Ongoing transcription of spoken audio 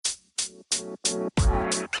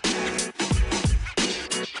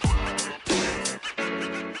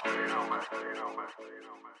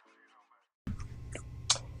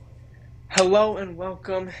Hello and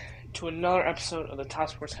welcome to another episode of the Top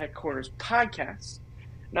Sports Headquarters podcast.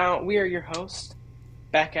 Now, we are your hosts,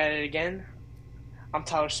 back at it again. I'm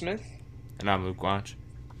Tyler Smith. And I'm Luke Watch.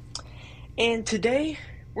 And today,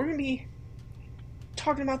 we're going to be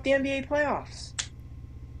talking about the NBA playoffs.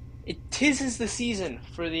 Tis is the season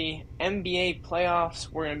for the NBA playoffs.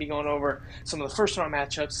 We're going to be going over some of the first round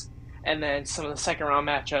matchups and then some of the second round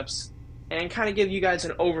matchups and kind of give you guys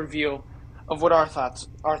an overview of what our thoughts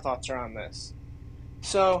are on this.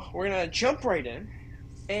 So we're going to jump right in,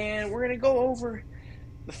 and we're going to go over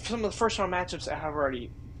some of the first round matchups that have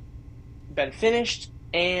already been finished,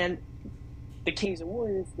 and the Kings and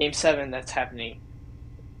Warriors Game 7 that's happening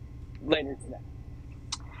later today.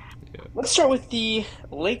 Yeah. Let's start with the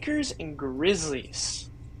Lakers and Grizzlies.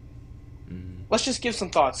 Let's just give some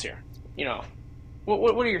thoughts here. You know,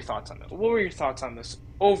 what are your thoughts on that? What were your thoughts on this?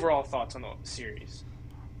 Overall thoughts on the series?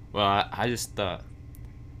 Well, I just thought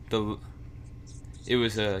it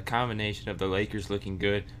was a combination of the Lakers looking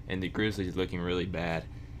good and the Grizzlies looking really bad.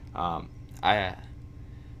 I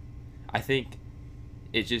think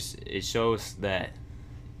it just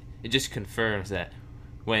confirms that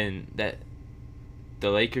the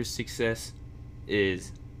Lakers' success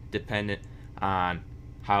is dependent on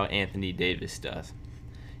how Anthony Davis does.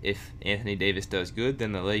 If Anthony Davis does good,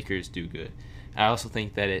 then the Lakers do good. I also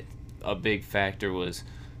think that a big factor was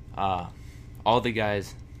all the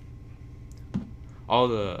guys, all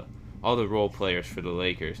the role players for the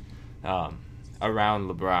Lakers around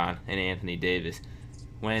LeBron and Anthony Davis.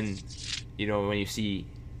 When you see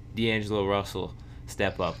D'Angelo Russell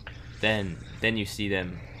step up, then you see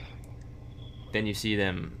them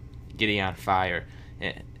getting on fire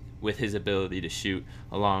with his ability to shoot,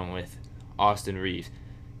 along with Austin Reeves.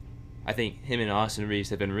 I think him and Austin Reeves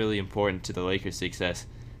have been really important to the Lakers' success,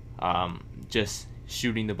 just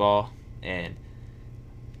shooting the ball. And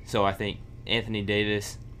so I think the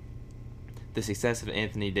success of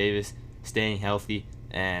Anthony Davis staying healthy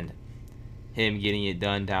and him getting it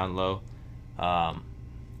done down low,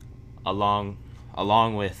 along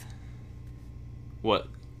with what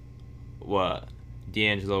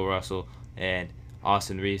D'Angelo Russell and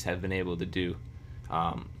Austin Reeves have been able to do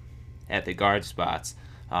at the guard spots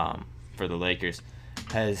for the Lakers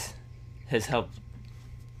has helped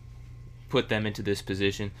put them into this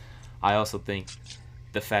position. I also think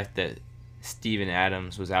the fact that Steven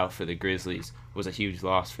Adams was out for the Grizzlies was a huge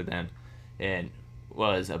loss for them, and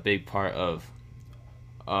was a big part of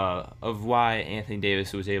why Anthony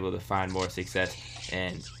Davis was able to find more success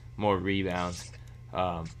and more rebounds.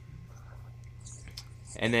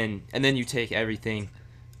 And then you take everything.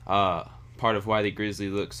 Part of why the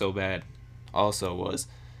Grizzlies looked so bad also was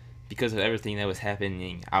because of everything that was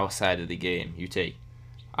happening outside of the game.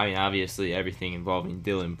 Obviously everything involving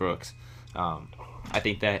Dillon Brooks. I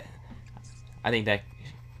think that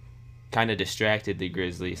kind of distracted the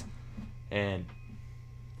Grizzlies, and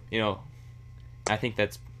I think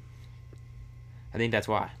that's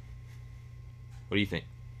why. What do you think?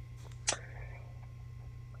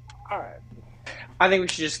 All right. I think we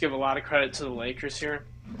should just give a lot of credit to the Lakers here.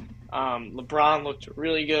 LeBron looked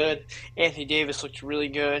really good. Anthony Davis looked really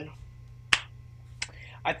good.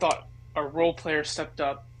 I thought our role players stepped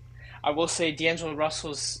up. I will say D'Angelo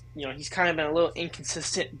Russell's, he's kind of been a little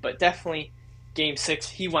inconsistent, but definitely Game 6,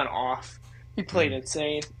 he went off. He played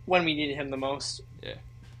insane when we needed him the most. Yeah.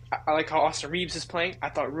 I like how Austin Reeves is playing. I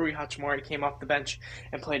thought Rui Hachimura came off the bench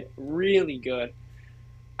and played really good.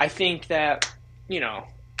 I think that,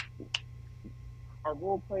 our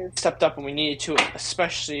role players stepped up when we needed to,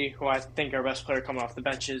 especially who I think our best player coming off the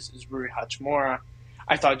bench is Rui Hachimura.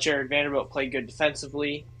 I thought Jared Vanderbilt played good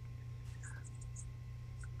defensively.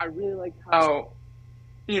 I really like how,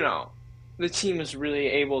 the team was really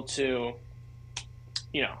able to,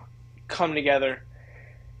 come together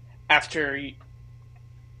after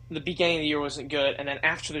the beginning of the year wasn't good, and then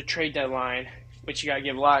after the trade deadline, which you got to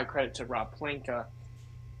give a lot of credit to Rob Pelinka,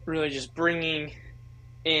 really just bringing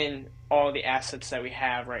in all the assets that we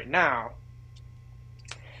have right now.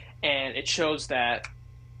 And it shows that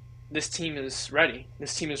this team is ready.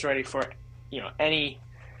 This team is ready for, any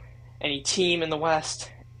team in the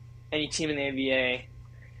West, any team in the NBA.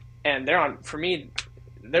 And they're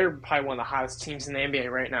probably one of the hottest teams in the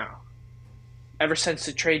NBA right now. Ever since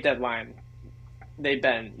the trade deadline, they've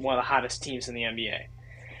been one of the hottest teams in the NBA.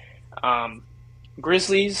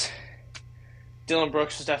 Grizzlies, Dillon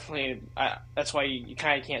Brooks was definitely that's why you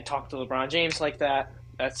kind of can't talk to LeBron James like that.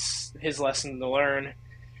 That's his lesson to learn.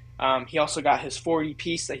 He also got his 40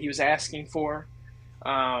 piece that he was asking for.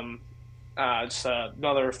 Um, just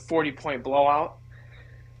another 40-point blowout.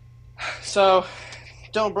 So,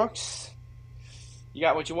 Dylan Brooks, you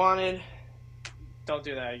got what you wanted. Don't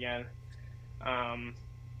do that again.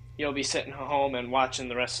 You'll be sitting home and watching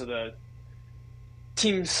the rest of the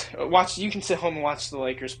teams. You can sit home and watch the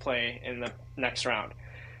Lakers play in the next round.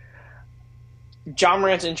 John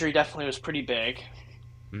Morant's injury definitely was pretty big.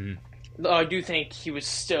 Mm-hmm. Though I do think he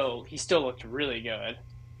still looked really good.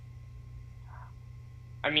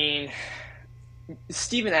 I mean,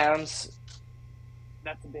 Steven Adams,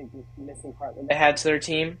 that's a big missing part that they had to their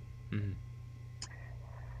team. Mm-hmm.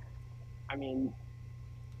 I mean,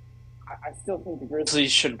 I still think the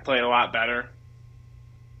Grizzlies should have played a lot better.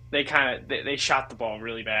 They shot the ball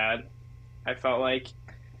really bad. I felt like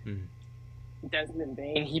Desmond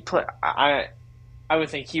Bane, I would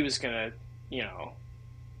think he was gonna,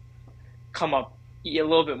 come up a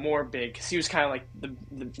little bit more big because he was kind of like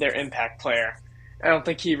their impact player. I don't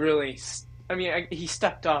think he really. I mean, he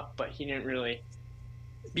stepped up, but he didn't really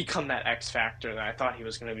become that X factor that I thought he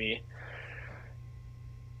was going to be.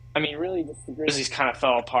 I mean, really, just the Grizzlies kind of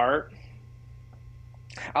fell apart.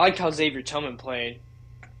 I liked how Xavier Tillman played.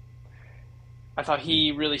 I thought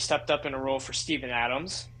he really stepped up in a role for Steven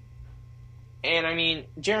Adams. And, I mean,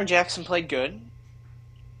 Jaren Jackson played good.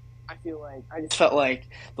 I just felt like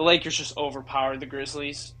the Lakers just overpowered the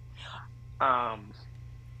Grizzlies.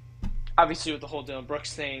 Obviously, with the whole Dylan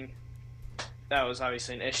Brooks thing, that was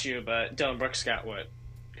obviously an issue, but Dylan Brooks got what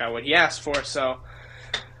he asked for. So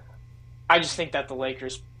I just think that the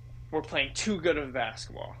Lakers were playing too good of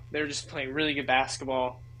basketball. They were just playing really good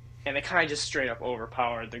basketball, and they kind of just straight up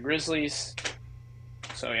overpowered the Grizzlies.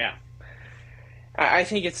 So yeah, I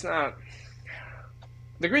think it's not.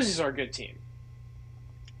 The Grizzlies are a good team.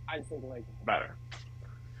 I just think the Lakers are better.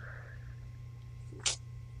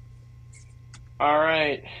 All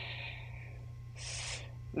right.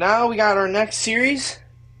 Now we got our next series,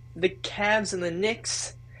 the Cavs and the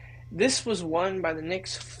Knicks. This was won by the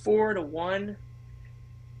Knicks 4-1.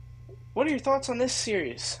 What are your thoughts on this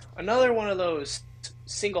series? Another one of those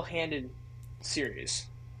single-handed series.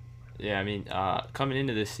 Yeah, I mean, coming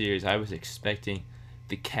into this series, I was expecting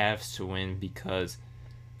the Cavs to win because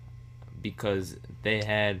they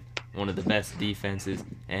had one of the best defenses,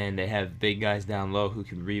 and they have big guys down low who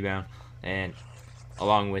can rebound, and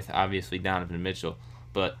along with, obviously, Donovan Mitchell.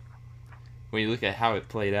 But when you look at how it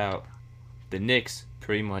played out, the Knicks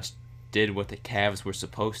pretty much did what the Cavs were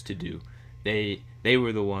supposed to do. They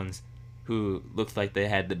were the ones who looked like they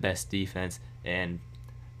had the best defense, and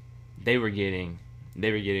they were getting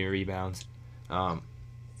rebounds. And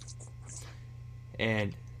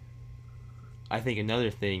I think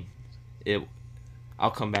another thing,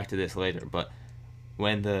 I'll come back to this later, but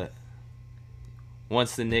once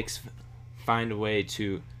the Knicks find a way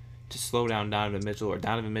to slow down Donovan Mitchell, or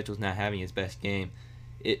Donovan Mitchell's not having his best game,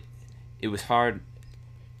 it was hard.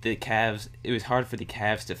 It was hard for the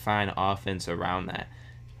Cavs to find offense around that.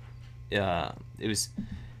 It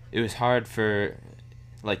was hard for,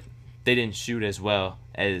 like, they didn't shoot as well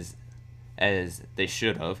as they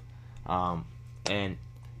should have, and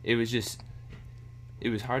it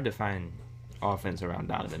was hard to find offense around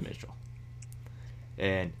Donovan Mitchell,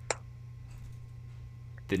 and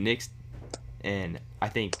the Knicks. And I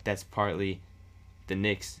think that's partly the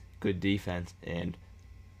Knicks' good defense and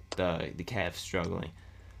the Cavs struggling.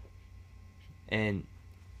 And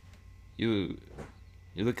you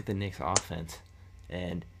look at the Knicks' offense,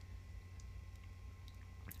 and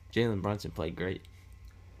Jalen Brunson played great.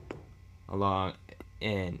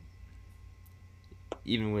 And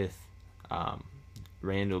even with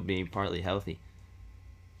Randall being partly healthy,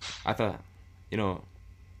 I thought, he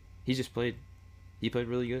played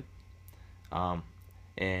really good.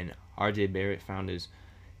 And R.J. Barrett found his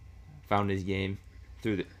game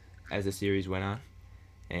as the series went on,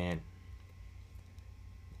 and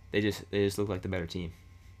they just look like the better team.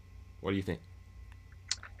 What do you think?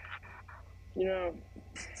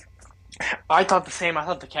 I thought the same. I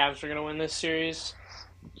thought the Cavs were going to win this series,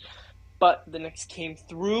 but the Knicks came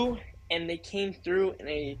through, and they came through in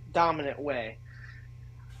a dominant way.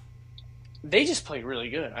 They just played really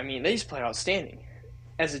good. I mean, they just played outstanding.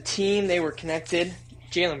 As a team, they were connected.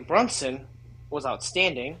 Jalen Brunson was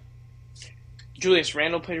outstanding. Julius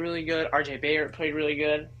Randle played really good. R.J. Barrett played really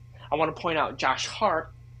good. I want to point out Josh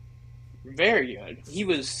Hart, very good. He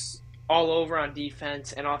was all over on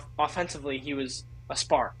defense, and offensively, he was a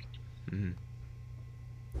spark. Mm-hmm.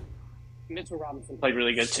 Mitchell Robinson played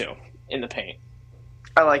really good, too, in the paint.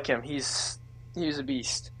 I like him. He was a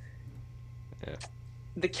beast. Yeah.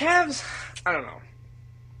 The Cavs, I don't know.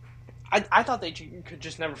 I thought they could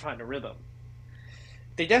just never find a rhythm.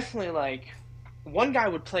 They definitely one guy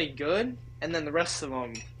would play good, and then the rest of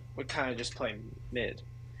them would kind of just play mid.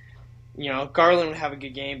 Garland would have a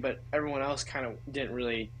good game, but everyone else kind of didn't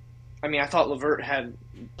really. I mean, I thought Levert had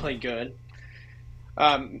played good.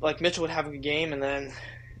 Mitchell would have a good game, and then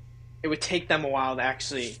it would take them a while to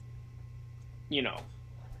actually, you know,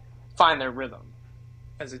 find their rhythm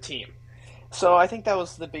as a team. So I think that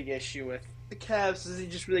was the big issue with the Cavs is they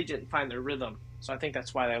just really didn't find their rhythm. So I think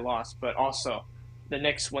that's why they lost. But also, when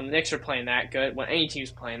the Knicks are playing that good, when any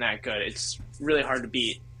team's playing that good, it's really hard to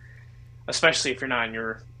beat, especially if you're not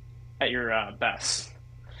at your best.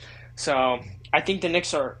 So I think the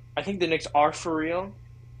Knicks are for real.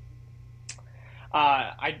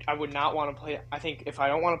 I would not want to play. I think if I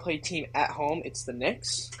don't want to play a team at home, it's the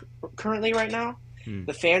Knicks currently right now. Hmm.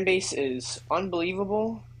 The fan base is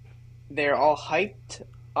unbelievable. They're all hyped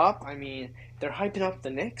up. I mean, they're hyping up the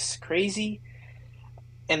Knicks crazy,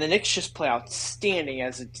 and the Knicks just play outstanding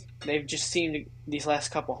they've just seen these last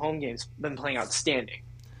couple home games been playing outstanding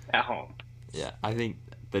at home. Yeah, I think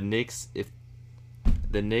the Knicks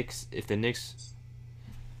the Knicks if the Knicks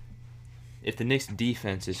if the Knicks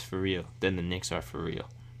defense is for real, then the Knicks are for real.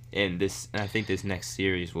 And I think this next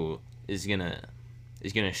series is gonna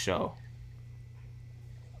show.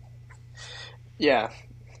 Yeah,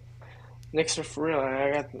 Knicks are for real.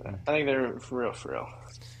 I think they're for real, for real.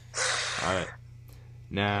 All right.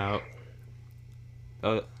 Now,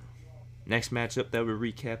 next matchup that we're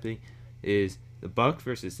recapping is the Bucks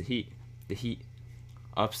versus the Heat. The Heat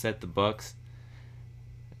upset the Bucks.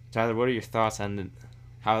 Tyler, what are your thoughts on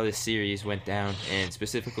how this series went down, and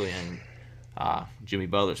specifically on Jimmy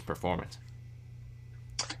Butler's performance?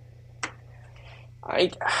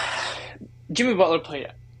 I Jimmy Butler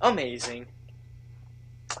played amazing.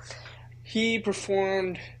 He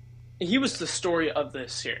performed. He was the story of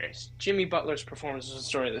this series. Jimmy Butler's performance was the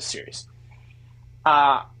story of this series.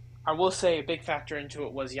 I will say a big factor into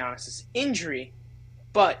it was Giannis's injury,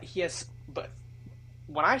 but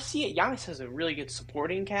when I see it, Giannis has a really good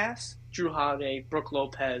supporting cast. Drew Holiday, Brooke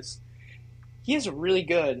Lopez. He has a really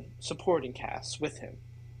good supporting cast with him.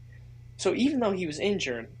 So even though he was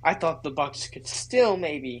injured, I thought the Bucks could still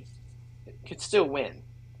win.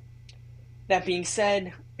 That being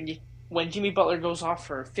said, when Jimmy Butler goes off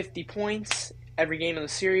for 50 points every game in the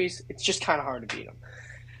series, it's just kind of hard to beat him.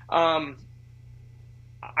 I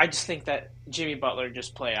just think that Jimmy Butler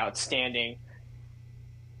just played outstanding.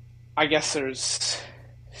 I guess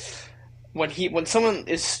when someone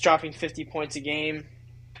is dropping 50 points a game,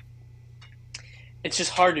 it's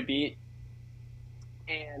just hard to beat,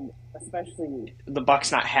 and especially the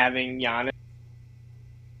Bucks not having Giannis.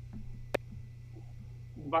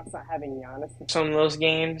 The Bucks not having Giannis for some of those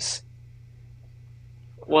games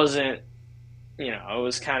wasn't, it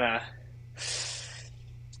was kind of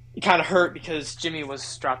hurt because Jimmy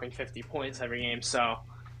was dropping 50 points every game. So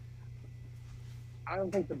I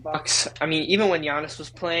don't think the Bucks. I mean, even when Giannis was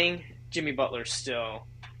playing, Jimmy Butler still.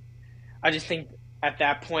 I just think at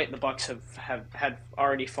that point the Bucks had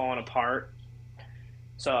already fallen apart.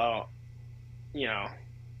 So, you know,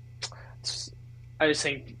 I just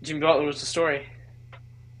think Jimmy Butler was the story.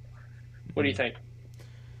 What do you think?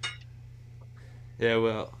 Yeah,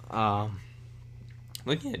 well,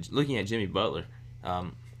 looking at Jimmy Butler,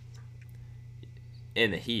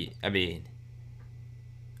 in the Heat, I mean,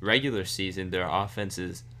 regular season their offense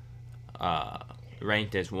is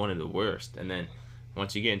ranked as one of the worst, and then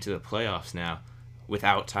once you get into the playoffs now,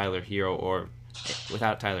 without Tyler Hero,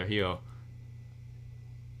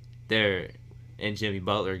 there and Jimmy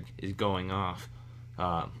Butler is going off.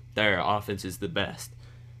 Their offense is the best,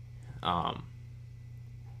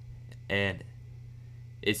 and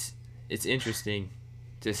it's interesting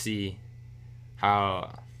to see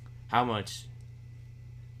how much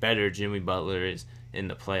better Jimmy Butler is in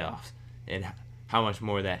the playoffs and how much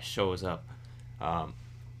more that shows up.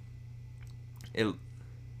 It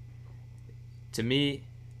to me,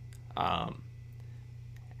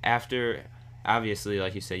 after obviously,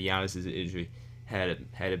 like you said, Giannis's injury had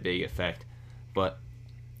a big effect, but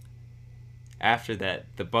after that,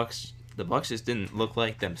 the Bucks just didn't look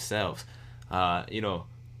like themselves. A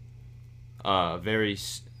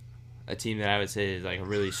team that I would say is like a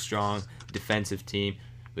really strong defensive team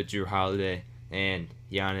with Drew Holiday and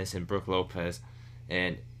Giannis and Brooke Lopez,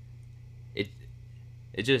 and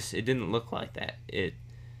it didn't look like that.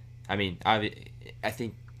 I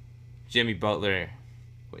think Jimmy Butler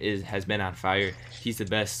has been on fire. He's the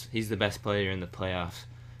best player in the playoffs,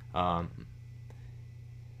 and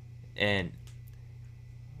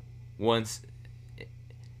it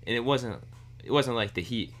wasn't like the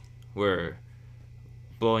Heat were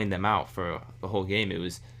blowing them out for the whole game. It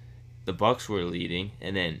was the Bucks were leading,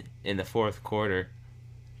 and then in the fourth quarter,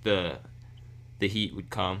 the Heat would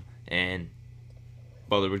come and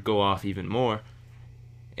Butler would go off even more,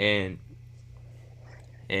 and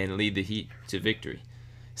lead the Heat to victory.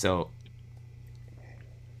 So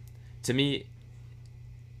to me,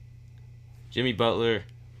 Jimmy Butler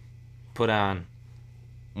put on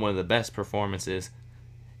one of the best performances,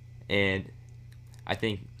 and I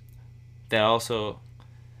think that also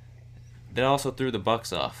threw the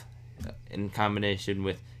Bucks off in combination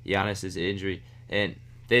with Giannis's injury, and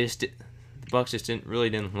the Bucks just didn't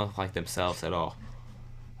look like themselves at all.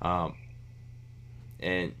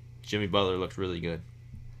 And Jimmy Butler looked really good,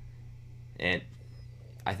 and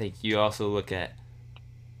I think you also look at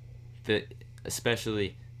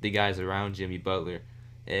especially the guys around Jimmy Butler,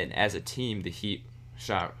 and as a team, the Heat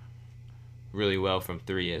shot really well from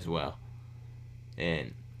three as well,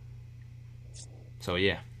 and so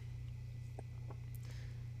yeah.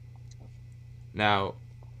 Now,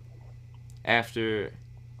 after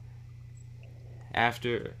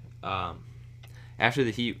the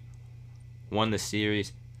Heat won the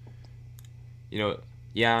series,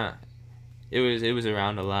 yeah, it was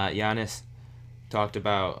around a lot. Giannis talked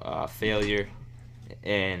about failure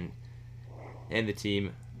and the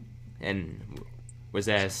team, and was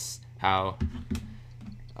asked how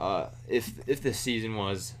if the season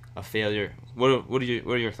was a failure. What are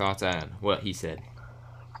your thoughts on what he said?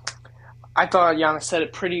 I thought Giannis said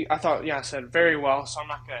it very well, so I'm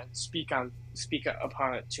not going to speak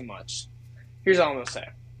upon it too much. Here's all I'm going to say.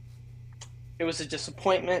 It was a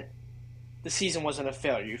disappointment. The season wasn't a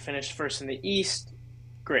failure. You finished first in the East.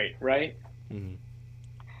 Great, right? Mm-hmm.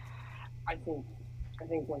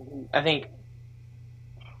 I think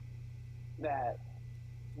that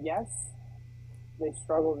yes, they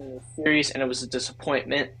struggled in the series and it was a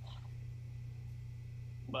disappointment.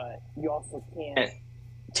 But you also can't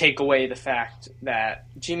take away the fact that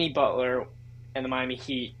Jimmy Butler and the Miami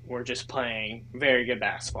Heat were just playing very good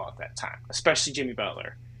basketball at that time, especially Jimmy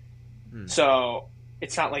Butler. So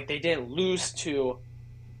it's not like they didn't lose to,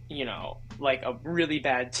 like a really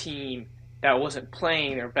bad team that wasn't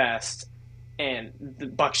playing their best and the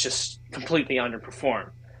Bucks just completely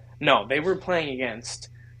underperformed. No, they were playing against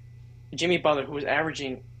Jimmy Butler, who was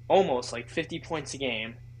averaging almost like 50 points a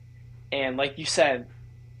game. And like you said,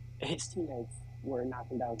 his teammates were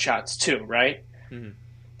knocking down shots too, right? Mm-hmm.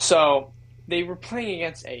 So they were playing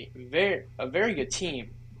against a very good team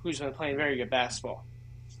who's been playing very good basketball,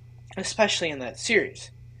 especially in that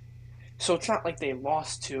series. So it's not like they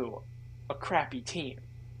lost to a crappy team,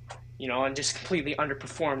 and just completely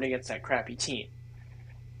underperformed against that crappy team.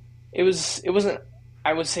 It wasn't.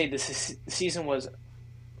 I would say this season was,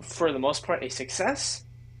 for the most part, a success.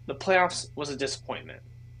 The playoffs was a disappointment.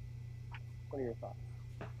 What are your thoughts?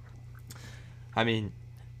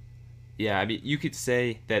 You could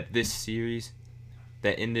say that in this series,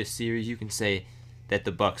 you can say that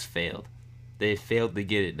the Bucks failed. They failed to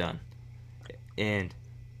get it done.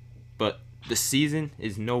 But the season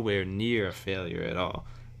is nowhere near a failure at all.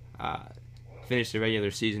 Finished the regular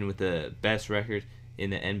season with the best record in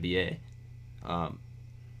the NBA.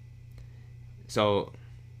 So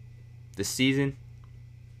the season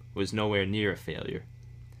was nowhere near a failure.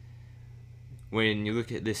 When you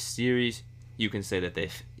look at this series, you can say that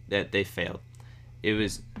they failed. It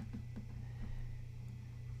was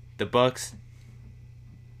the Bucks.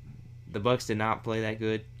 The Bucks did not play that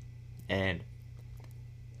good, and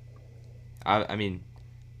and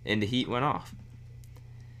the Heat went off.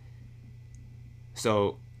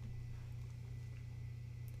 So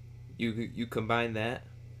you combine that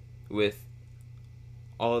with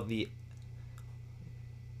all of the.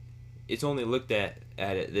 It's only looked at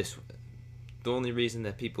it this. The only reason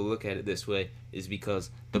that people look at it this way is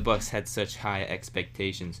because the Bucks had such high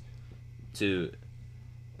expectations to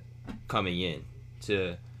coming in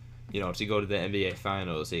to go to the NBA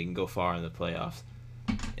Finals. They can go far in the playoffs,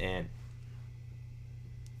 and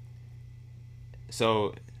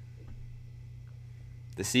so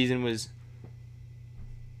the season was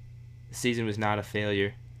not a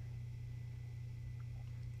failure.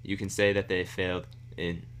 You can say that they failed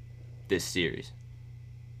in this series.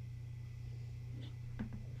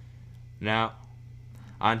 Now,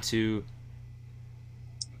 on to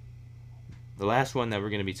the last one that we're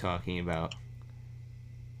going to be talking about.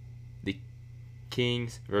 The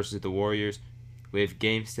Kings versus the Warriors. We have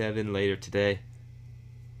Game 7 later today.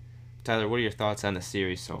 Tyler, what are your thoughts on the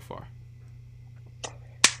series so far?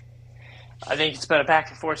 I think it's been a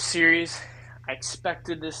back and forth series. I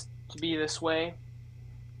expected this to be this way.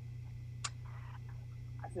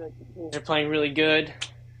 I feel like the Kings are playing really good.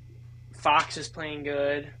 Fox is playing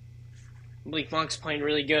good. Malik Monk's playing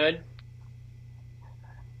really good.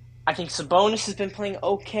 I think Sabonis has been playing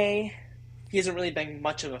okay. He hasn't really been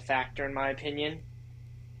much of a factor in my opinion.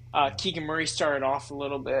 Keegan Murray started off a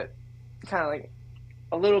little bit, kind of like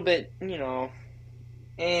a little bit, but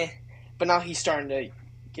now he's starting to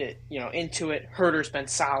get into it. Herter's been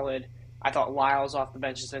solid. I thought Lyles off the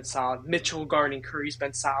bench has been solid. Mitchell guarding Curry's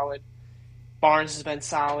been solid. Barnes has been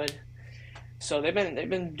solid. So they've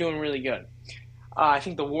been doing really good. I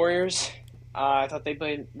think the Warriors. I thought they've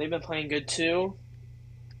been playing good too.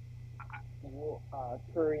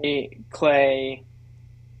 Curry, Clay,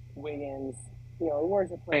 Wiggins. The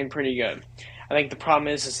Warriors are playing pretty good. I think the problem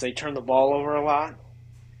is they turn the ball over a lot,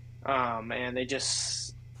 and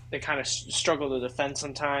they kind of struggle to defend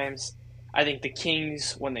sometimes. I think the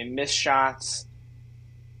Kings, when they miss shots,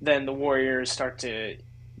 then the Warriors start to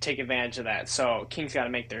take advantage of that. So Kings got to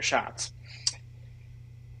make their shots.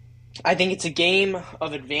 I think it's a game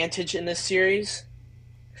of advantage in this series.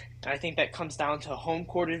 And I think that comes down to home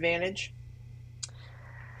court advantage.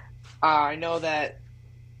 I know that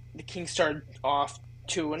the Kings started off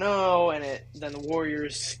 2-0, and then the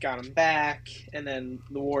Warriors got them back, and then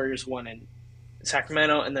the Warriors won in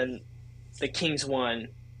Sacramento, and then the Kings won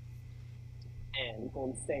in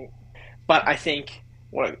Golden State. But I think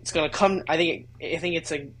what it's going to come, I think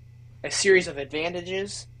it's a series of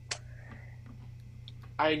advantages.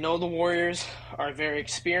 I know the Warriors are very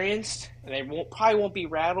experienced, and they probably won't be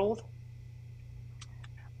rattled.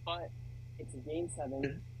 But it's a Game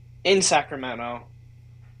 7 in Sacramento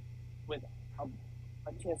with a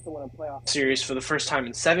chance to win a playoff series for the first time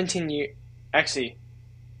in 17 years. Actually,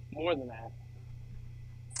 more than that.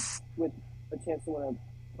 With a chance to win a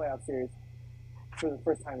playoff series for the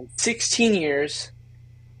first time in 16 years.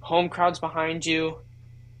 Home crowd's behind you.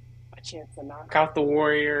 A chance to knock out the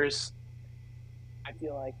Warriors. I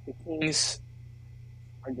feel like the Kings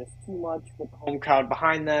are just too much with the home crowd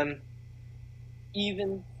behind them.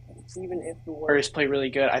 Even if the Warriors play really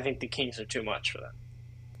good, I think the Kings are too much for them.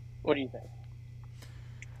 What do you think?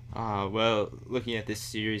 Well, looking at this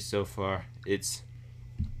series so far, it's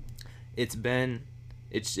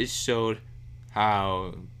showed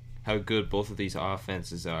how good both of these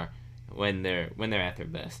offenses are when they're at their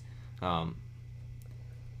best.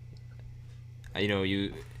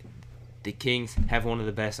 The Kings have one of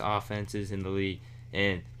the best offenses in the league,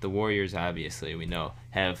 and the Warriors, obviously, we know,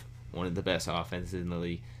 have one of the best offenses in the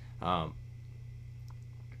league.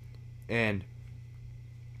 And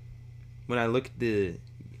when I look at the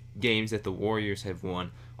games that the Warriors have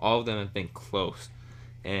won, all of them have been close.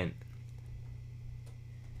 And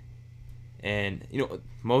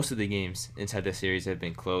most of the games inside the series have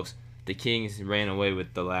been close. The Kings ran away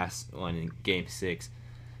with the last one in Game 6.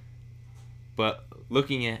 But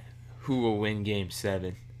looking at who will win Game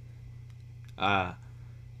 7,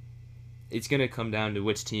 it's going to come down to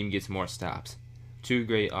which team gets more stops. Two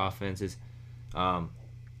great offenses. I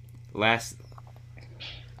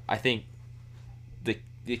think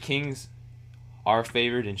the Kings are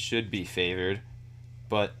favored and should be favored,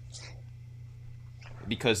 but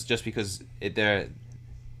because they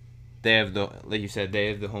have the, like you said, they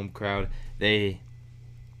have the home crowd. They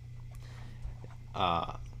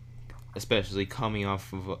especially coming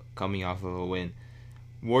off of a win.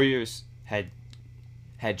 Warriors had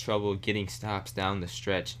trouble getting stops down the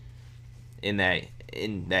stretch in that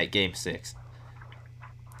Game 6,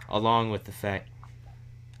 along with the fact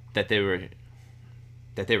that they were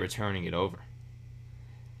turning it over.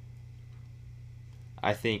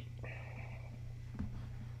 I think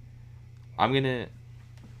I'm gonna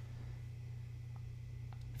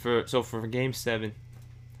for Game 7.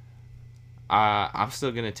 I'm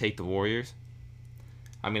still gonna take the Warriors.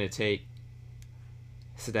 I'm gonna take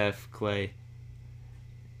Steph, Clay,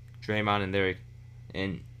 Draymond, and Derek,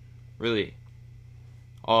 and really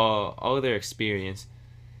all of their experience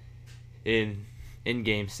in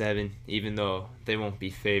Game 7. Even though they won't be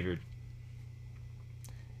favored,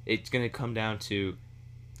 it's gonna come down to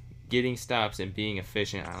getting stops and being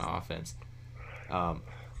efficient on offense. I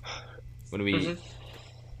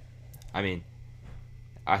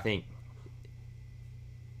think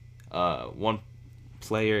one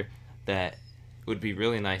player that would be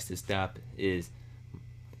really nice to stop is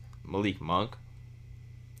Malik Monk.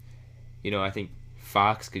 I think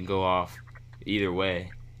Fox could go off either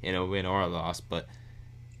way in a win or a loss, but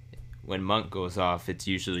when Monk goes off, it's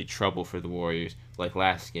usually trouble for the Warriors, like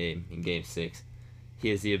last game in Game 6. He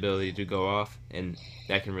has the ability to go off, and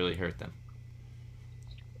that can really hurt them.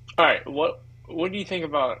 All right, what do you think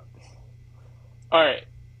about? All right,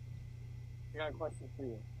 I got a question for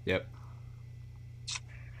you. Yep.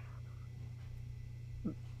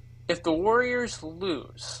 If the Warriors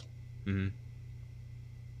lose, Hmm.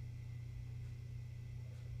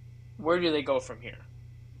 where do they go from here?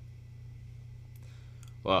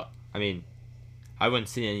 Well, I mean, I wouldn't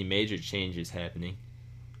see any major changes happening.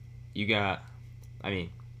 You got, I mean,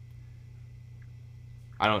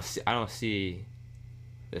 I don't see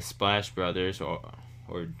the Splash Brothers or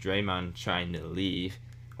Draymond trying to leave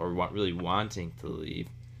or really wanting to leave,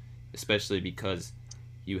 especially because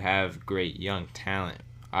you have great young talent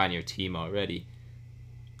on your team already,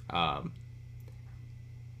 um,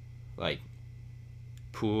 like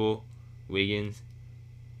Poole, Wiggins,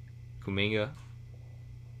 Kuminga.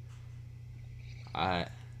 I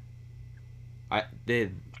I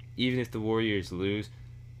they Even if the Warriors lose,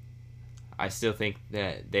 I still think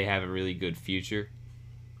that they have a really good future.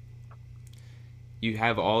 You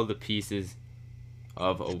have all the pieces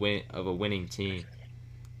of a winning team,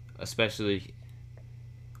 especially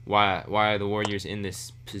why are the Warriors in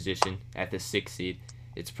this position at the 6th seed?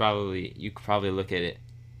 It's probably you could probably look at it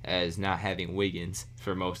as not having Wiggins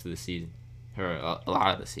for most of the season, or a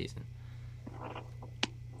lot of the season,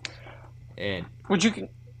 and Would you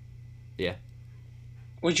yeah.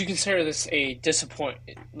 would you consider this a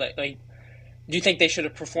disappointment? Do you think they should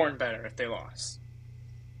have performed better if they lost,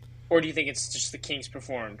 or do you think it's just the Kings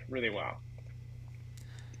performed really well?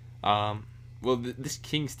 Um, well, this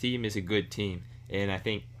Kings team is a good team, and I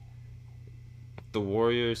think the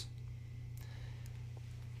Warriors,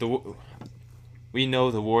 the we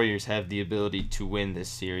know the Warriors have the ability to win this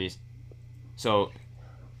series. So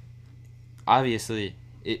obviously,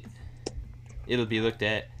 it'll be looked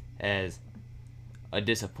at as a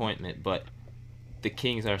disappointment, but the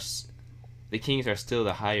Kings are the Kings are still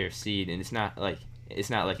the higher seed, and it's not like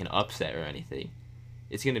an upset or anything.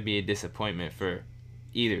 It's going to be a disappointment for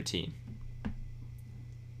either team.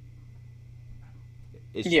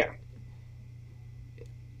 It's Yeah,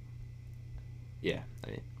 Yeah. I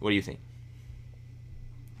mean, what do you think?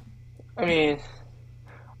 I mean,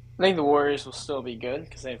 I think the Warriors will still be good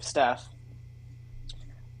because they have Steph,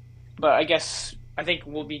 but I think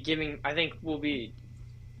we'll be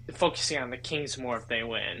focusing on the Kings more if they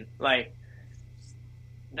win.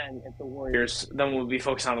 Then if the Warriors, then we'll be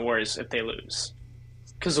focused on the Warriors if they lose,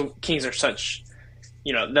 because the Kings are such,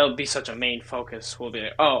 they'll be such a main focus. We'll be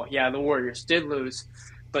like, oh yeah, the Warriors did lose,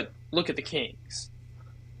 but look at the Kings.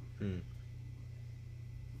 Hmm.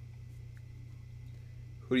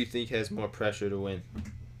 Who do you think has more pressure to win?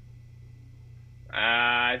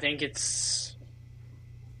 I think it's.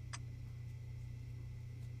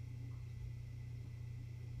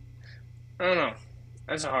 I don't know.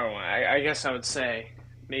 That's a hard one. I guess I would say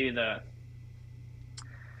maybe the.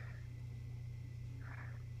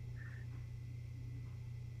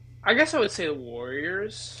 I guess I would say the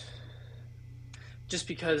Warriors, just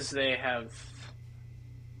because they have.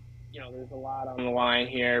 There's a lot on the line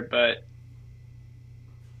here, but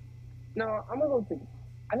no, I'm gonna go with the.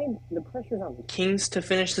 I think the pressure's on the Kings to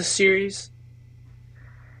finish the series.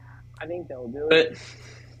 I think they'll do it.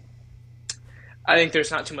 I think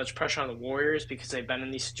there's not too much pressure on the Warriors because they've been in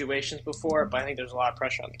these situations before, but I think there's a lot of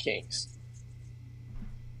pressure on the Kings.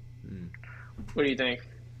 Hmm. What do you think?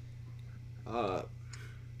 Uh,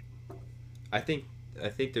 I think I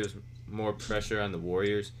think there's more pressure on the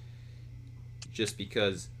Warriors just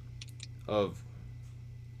because of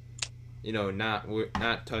not we're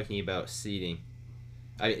not talking about seeding.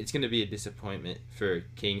 It's going to be a disappointment for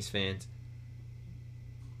Kings fans,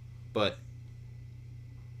 but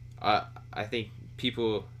I think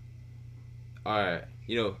people are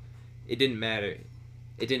it didn't matter.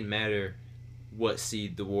 It didn't matter what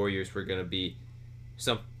seed the Warriors were going to be.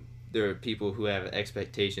 Some There are people who have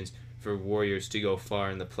expectations for Warriors to go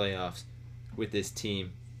far in the playoffs with this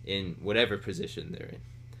team in whatever position they're in.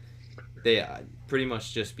 They pretty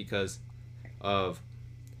much just because of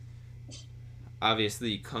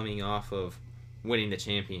obviously coming off of winning the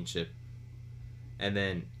championship, and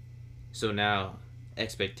then so now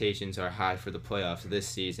expectations are high for the playoffs this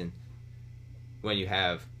season when you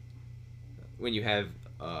have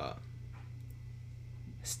uh,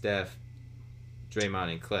 Steph,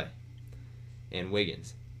 Draymond, and Clay, and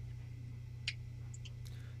Wiggins.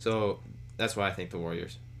 So that's why I think the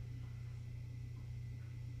Warriors.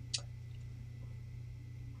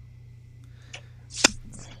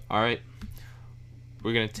 All right,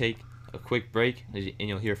 we're gonna take a quick break, and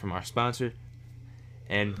you'll hear from our sponsor.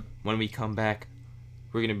 And when we come back,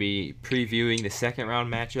 we're gonna be previewing the second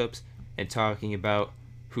round matchups and talking about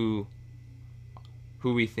who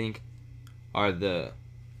we think are the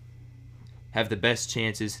have the best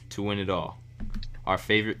chances to win it all. Our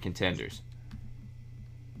favorite contenders.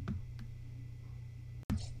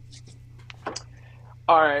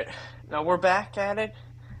 All right, now we're back at it,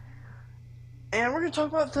 and we're gonna talk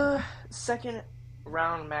about the second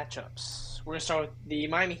round matchups. We're gonna start with the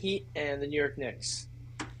Miami Heat and the New York Knicks.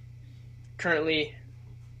 Currently,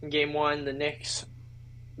 in Game One, the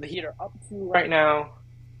Heat are up two right now.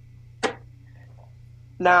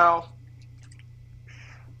 Now,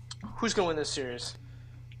 who's gonna win this series?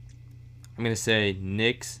 I'm gonna say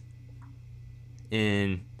Knicks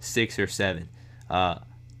in 6 or 7. Uh,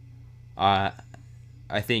 I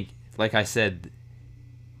I think, like I said,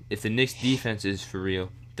 if the Knicks defense is for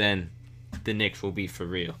real, then the Knicks will be for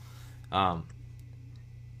real. Um,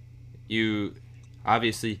 you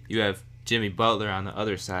obviously you have Jimmy Butler on the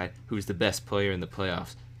other side, who's the best player in the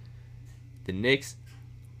playoffs. The Knicks,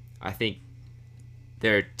 I think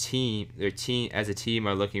their team as a team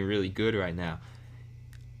are looking really good right now.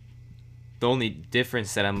 The only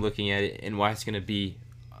difference that I'm looking at it and why it's going to be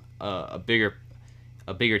a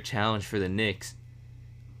bigger challenge for the Knicks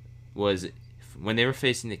was when they were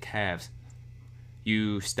facing the Cavs.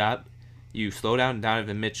 You slow down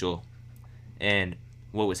Donovan Mitchell, and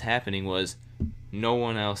what was happening was no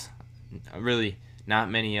one else, really not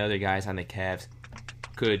many other guys on the Cavs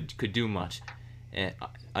could do much, and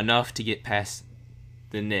enough to get past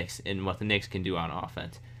the Knicks and what the Knicks can do on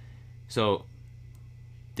offense. So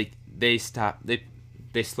they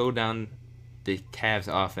slowed down the Cavs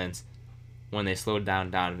offense when they slowed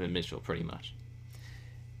down Donovan Mitchell pretty much.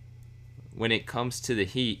 When it comes to the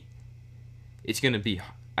Heat, I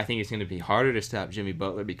think it's going to be harder to stop Jimmy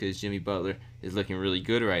Butler because Jimmy Butler is looking really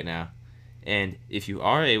good right now. And if you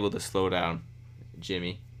are able to slow down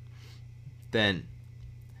Jimmy, then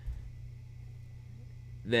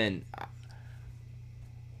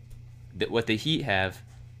what the Heat have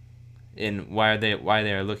and why they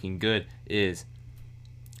are looking good is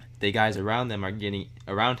the guys around him are getting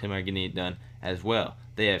it done as well.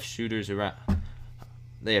 They have shooters around.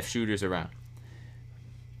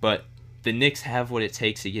 But the Knicks have what it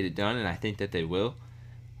takes to get it done, and I think that they will.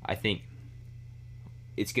 I think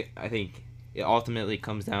it ultimately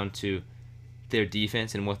comes down to their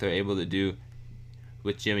defense and what they're able to do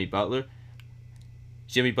with Jimmy Butler.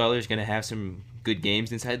 Jimmy Butler is going to have some good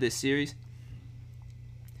games inside this series,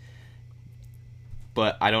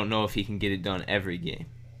 but I don't know if he can get it done every game.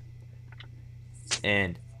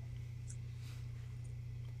 And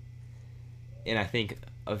I think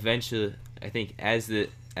eventually, as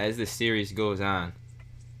the series goes on,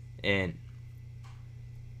 and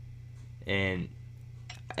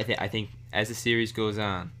I think as the series goes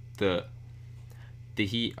on, the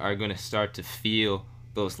Heat are going to start to feel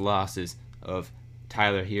those losses of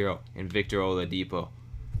Tyler Hero and Victor Oladipo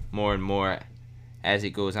more and more as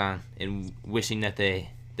it goes on, and wishing that they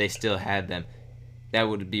still had them. That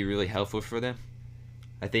would be really helpful for them.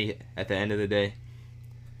 I think at the end of the day,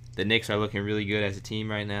 the Knicks are looking really good as a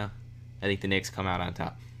team right now. I think the Knicks come out on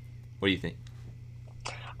top. What do you think?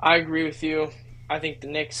 I agree with you. I think the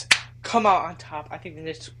Knicks come out on top. I think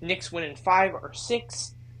the Knicks win in 5 or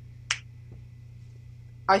 6.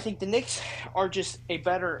 I think the Knicks are just a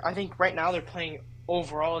better. I think right now they're playing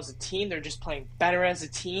overall as a team. They're just playing better as a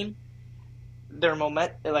team. Their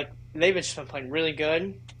they've just been playing really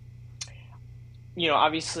good.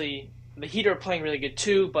 Obviously the Heat are playing really good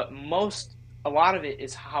too, but a lot of it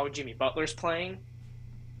is how Jimmy Butler's playing.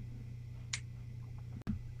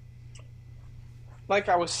 Like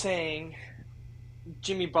I was saying,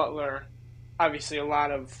 Jimmy Butler, obviously a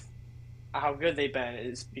lot of how good they've been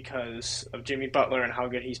is because of Jimmy Butler and how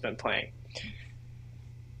good he's been playing.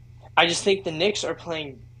 I just think the Knicks are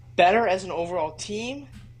playing better as an overall team.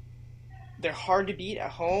 They're hard to beat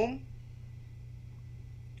at home.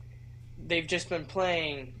 They've just been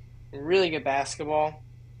playing really good basketball.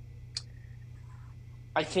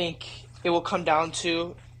 I think it will come down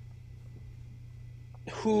to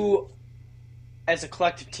who, as a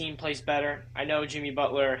collective team, plays better. I know Jimmy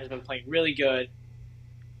Butler has been playing really good,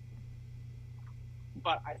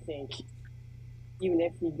 but I think even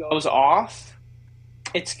if he goes off,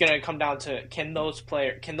 it's gonna come down to can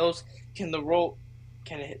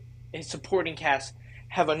his supporting cast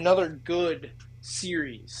have another good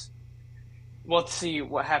series. We'll see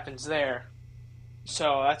what happens there.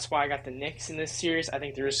 So that's why I got the Knicks in this series. I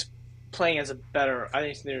think they're just playing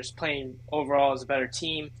overall as a better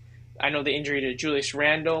team. I know the injury to Julius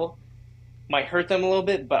Randle might hurt them a little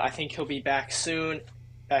bit, but I think he'll be back soon,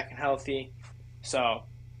 back and healthy. So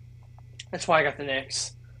that's why I got the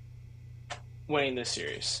Knicks winning this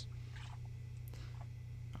series.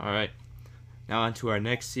 All right. Now on to our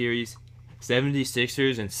next series,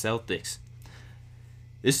 76ers and Celtics.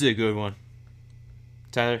 This is a good one.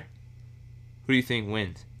 Tyler, who do you think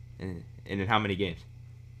wins? And in how many games?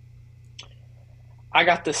 I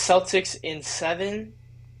got the Celtics in 7.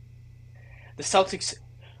 The Celtics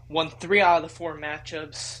won 3 out of the 4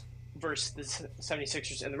 matchups versus the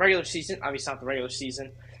 76ers in the regular season. Obviously, not the regular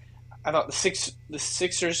season. I thought the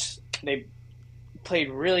Sixers, they played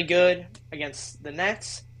really good against the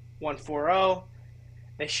Nets, won 4-0.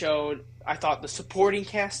 They showed, I thought, the supporting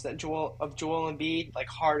cast of Joel Embiid, like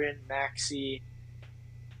Harden, Maxey,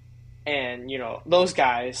 and those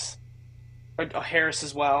guys, Harris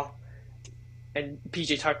as well, and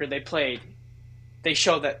PJ Tucker. They played. They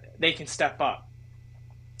showed that they can step up.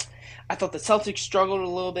 I thought the Celtics struggled a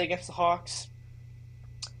little bit against the Hawks,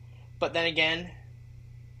 but then again,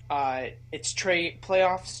 it's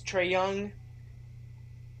playoffs. Trae Young,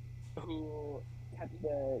 who had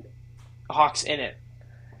the Hawks in it.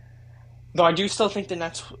 Though I do still think the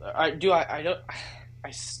Nets.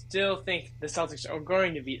 I still think the Celtics are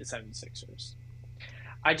going to beat the 76ers.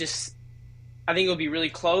 I just. I think it'll be really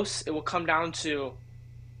close. It will come down to.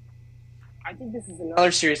 I think this is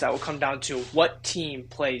another series that will come down to what team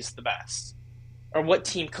plays the best, or what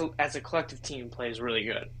team as a collective team plays really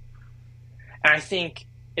good. And I think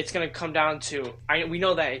it's going to come down to. We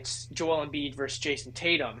know that it's Joel Embiid versus Jason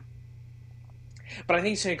Tatum, but I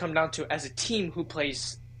think it's going to come down to as a team who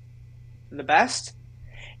plays the best.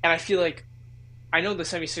 And I feel like I know the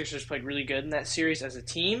 76ers played really good in that series as a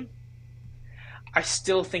team. I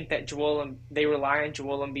still think that they rely on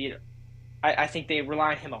Joel Embiid. I think they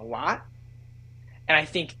rely on him a lot. And I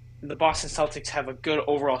think the Boston Celtics have a good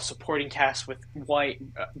overall supporting cast with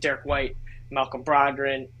Derek White, Malcolm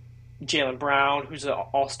Brogdon, Jaylen Brown, who's an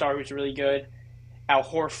all-star who's really good, Al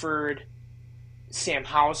Horford, Sam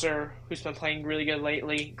Hauser, who's been playing really good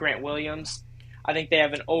lately, Grant Williams. I think they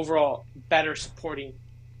have an overall better supporting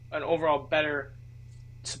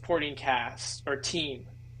cast or team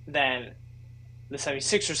than the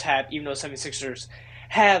 76ers have, even though the 76ers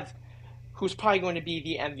have who's probably going to be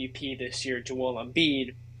the MVP this year, Joel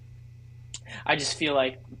Embiid. I just feel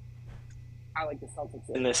like I like the Celtics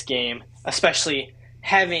in this game, especially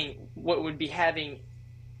having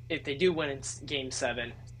if they do win in Game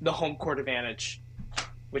 7, the home court advantage,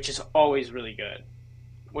 which is always really good.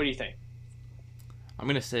 What do you think? I'm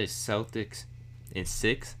going to say Celtics in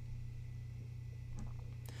 6.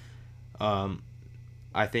 I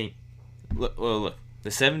think, look, the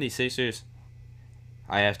 76ers,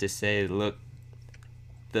 I have to say, really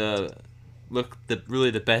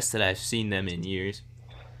the best that I've seen them in years.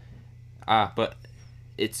 But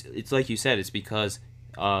it's like you said, it's because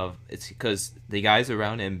the guys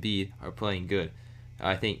around Embiid are playing good.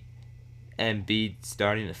 I think Embiid's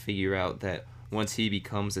starting to figure out that once he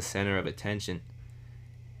becomes the center of attention,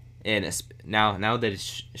 and now that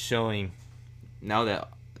it's showing, now that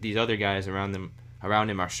these other guys around him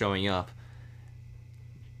are showing up,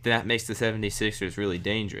 that makes the 76ers really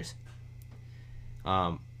dangerous.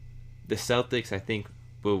 The Celtics, I think,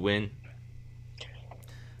 will win.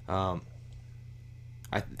 I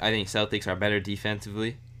think Celtics are better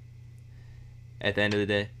defensively at the end of the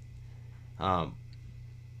day. I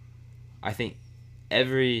think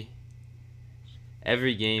every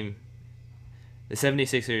game, the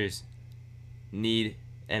 76ers need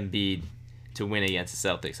Embiid to win against the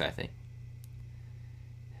Celtics, I think.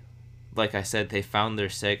 Like I said, they found their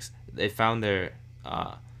success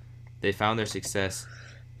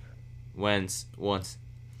once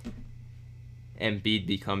Embiid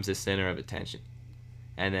becomes the center of attention,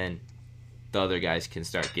 and then the other guys can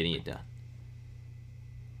start getting it done.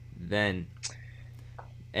 Then,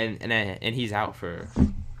 and he's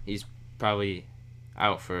probably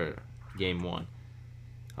out for Game 1.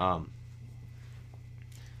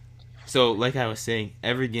 So like I was saying,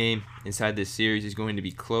 every game inside this series is going to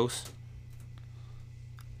be close.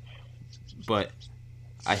 But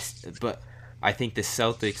I think the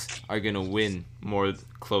Celtics are going to win more of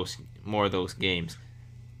those games.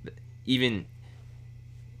 Even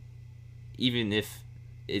if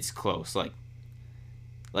it's close, like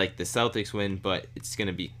the Celtics win, but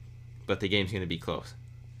the game's going to be close.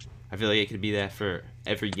 I feel like it could be that for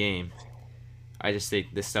every game. I just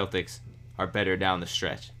think the Celtics are better down the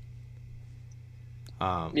stretch.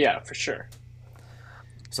 Yeah, for sure.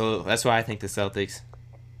 So that's why I think the Celtics.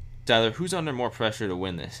 Tyler, who's under more pressure to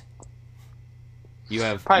win this?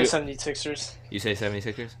 Probably 76ers. You say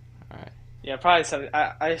 76ers? All right. Yeah, probably 70.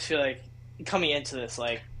 I just feel like coming into this,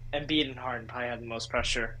 like Embiid and Harden probably had the most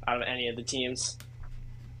pressure out of any of the teams.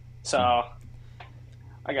 So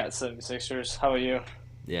I got 76ers. How about you?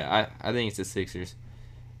 Yeah, I think it's the Sixers.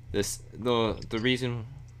 The reason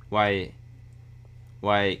why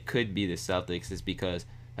it could be the Celtics is because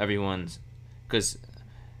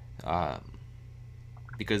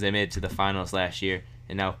because they made it to the finals last year,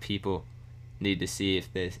 and now people need to see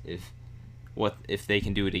if they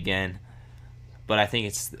can do it again. But I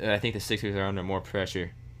think the Sixers are under more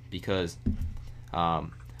pressure because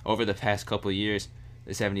over the past couple of years,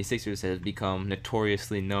 the 76ers have become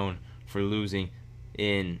notoriously known for losing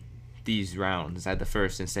in these rounds, at the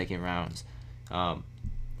first and second rounds. And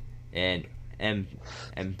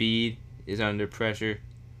Embiid is under pressure.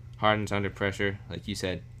 Harden's under pressure, like you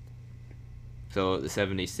said. So the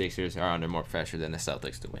 76ers are under more pressure than the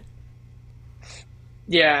Celtics to win.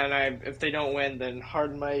 Yeah, and if they don't win, then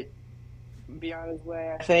Harden might be on his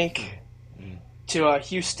way, I think, to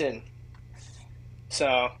Houston.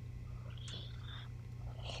 So,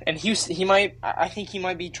 and Houston, I think he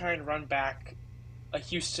might be trying to run back a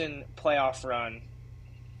Houston playoff run,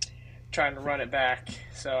 trying to run it back.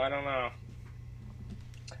 So I don't know,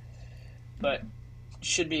 but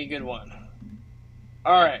should be a good one.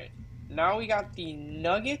 All right, now we got the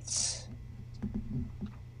Nuggets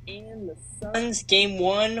and the Suns. Game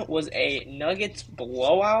 1 was a Nuggets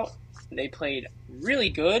blowout. They played really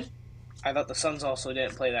good. I thought the Suns also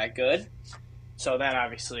didn't play that good, so that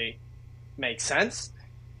obviously makes sense.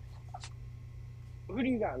 Who do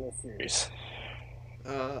you got in this series?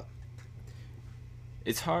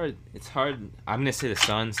 It's hard. I'm gonna say the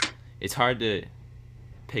Suns. It's hard to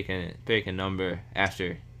pick a number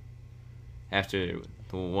after the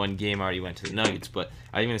one game already went to the Nuggets, but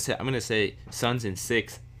I'm gonna say Suns in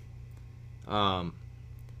 6. I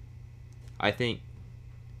think,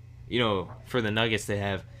 for the Nuggets they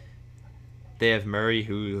have Murray,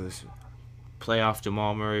 who's playoff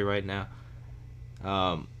Jamal Murray right now,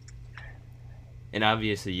 and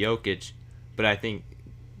obviously Jokic, but I think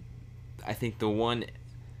the one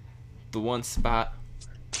spot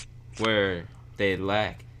where they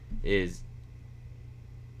lack is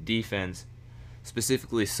defense,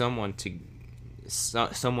 specifically someone to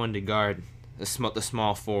guard the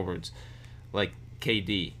small forwards like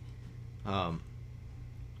KD. I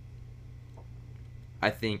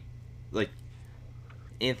think like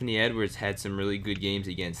Anthony Edwards had some really good games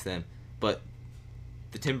against them, but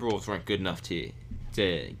the Timberwolves weren't good enough to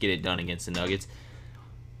get it done against the Nuggets.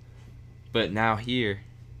 But now here,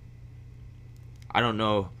 I don't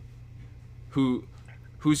know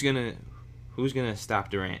who's gonna stop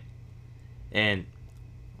Durant. And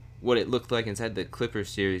what it looked like inside the Clippers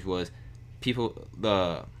series was before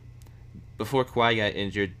Kawhi got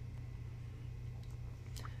injured,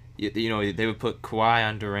 they would put Kawhi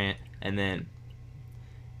on Durant, and then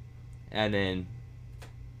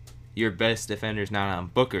your best defender's not on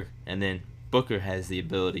Booker, and then Booker has the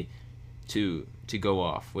ability to go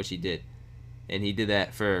off, which he did. And he did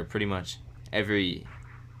that for pretty much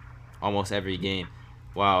almost every game,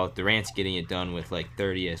 while Durant's getting it done with like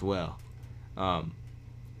 30 as well.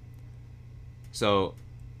 So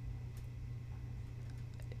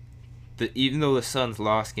even though the Suns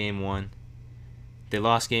lost Game 1, they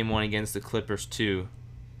lost Game 1 against the Clippers too,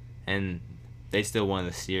 and they still won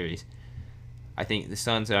the series. I think the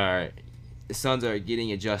Suns are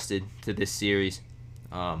getting adjusted to this series.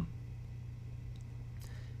 I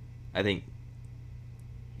think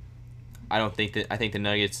the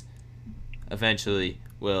Nuggets eventually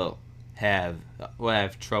will have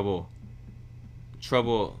trouble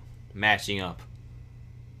matching up.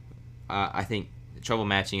 I think trouble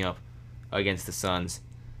matching up against the Suns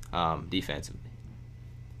defensively.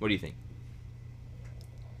 What do you think?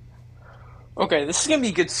 Okay, this is gonna be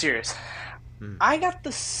a good series. I got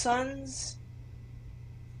the Suns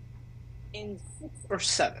in 6 or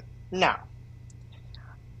 7. Now,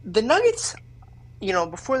 the Nuggets,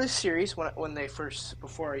 before this series,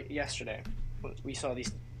 before yesterday, when we saw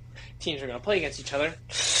these teams were going to play against each other,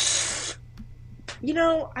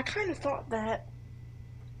 I kind of thought that,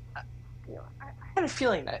 I had a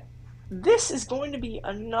feeling that this is going to be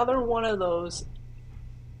another one of those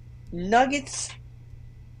Nuggets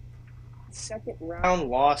second round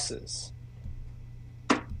losses.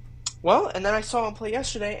 Well, and then I saw him play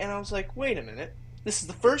yesterday, and I was like, wait a minute. This is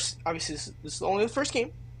the first, obviously, this is only the first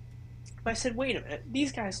game. But I said, wait a minute.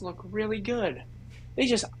 These guys look really good. They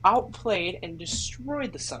just outplayed and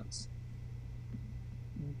destroyed the Suns.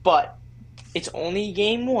 But it's only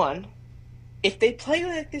Game 1. If they play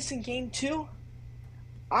like this in Game 2,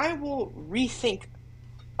 I will rethink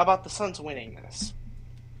about the Suns winning this.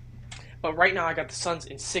 But right now, I got the Suns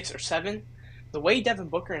in 6 or 7. The way Devin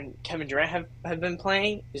Booker and Kevin Durant have been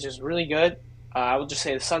playing is just really good. I will just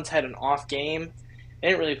say the Suns had an off game. They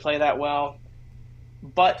didn't really play that well.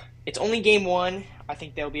 But it's only Game 1. I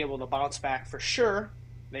think they'll be able to bounce back for sure.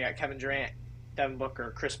 They got Kevin Durant, Devin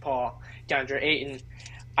Booker, Chris Paul, DeAndre Ayton.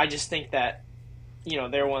 I just think that,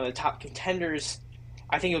 they're one of the top contenders.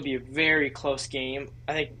 I think it'll be a very close game.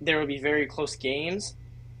 I think there will be very close games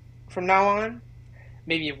from now on.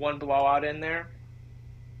 Maybe one blowout in there,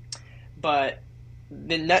 but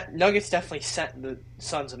the Nuggets definitely sent the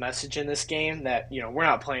Suns a message in this game that we're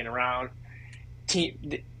not playing around.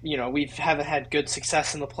 We haven't had good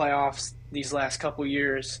success in the playoffs these last couple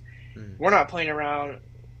years. We're not playing around.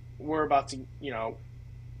 We're about to,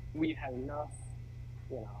 we've had enough,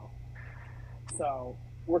 you know. So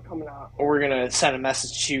we're coming out. We're gonna send a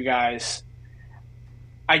message to you guys.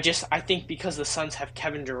 I think because the Suns have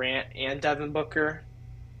Kevin Durant and Devin Booker,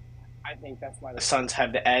 I think that's why the Suns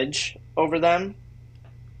have the edge over them.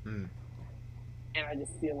 And I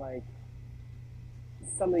just feel like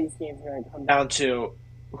some of these games are going to come down to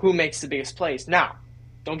who makes the biggest plays. Now,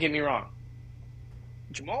 don't get me wrong.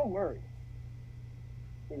 Jamal Murray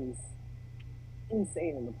is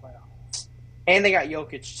insane in the playoffs. And they got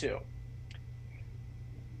Jokic too.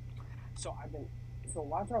 So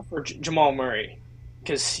watch out for Jamal Murray,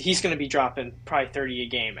 because he's going to be dropping probably 30 a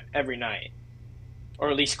game every night, or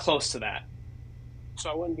at least close to that. So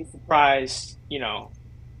I wouldn't be surprised,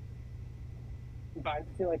 but I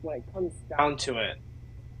feel like when it comes down to it,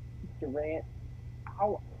 Durant,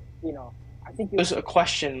 I think it was a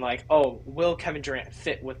question like, oh, will Kevin Durant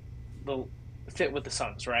fit with the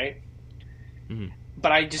Suns, right? Mm-hmm.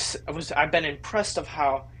 But I've been impressed of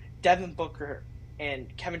how Devin Booker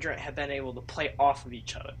and Kevin Durant have been able to play off of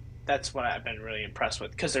each other. That's what I've been really impressed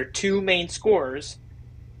with, because they're two main scorers,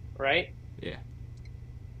 right? Yeah.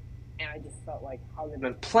 And I just felt like how they've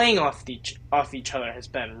been playing off each other has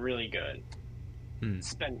been really good.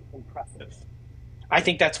 It's been impressive. I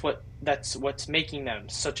think that's what's making them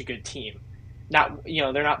such a good team. Not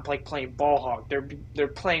they're not like playing ball hog. They're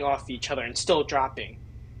playing off each other and still dropping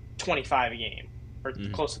 25 a game or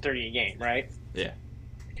close to 30 a game, right? Yeah.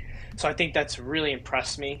 So I think that's really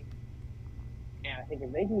impressed me. And I think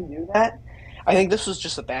if they can do that, I think this was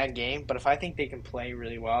just a bad game. But if I think they can play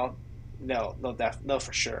really well, they'll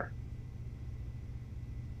for sure.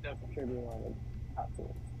 They'll for sure be one of the top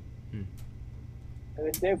teams.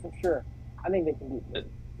 And they're for sure. I think they can beat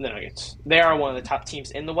the Nuggets. They are one of the top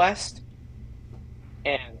teams in the West,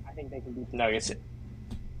 and I think they can beat the Nuggets. The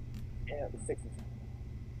Sixers.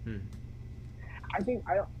 I think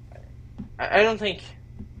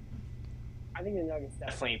the Nuggets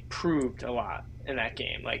definitely proved a lot in that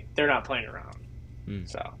game. Like, they're not playing around.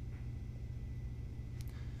 So.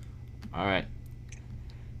 All right.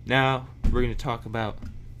 Now we're going to talk about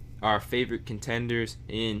our favorite contenders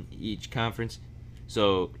in each conference.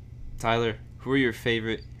 So, Tyler, who are your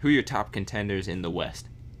top contenders in the West?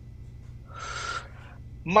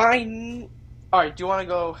 Mine. All right. Do you want to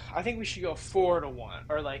go? I think we should go 4-1,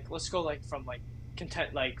 or let's go from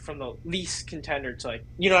from the least contender to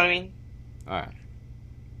you know what I mean? All right.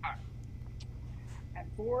 At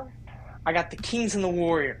 4, I got the Kings and the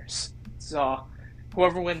Warriors. So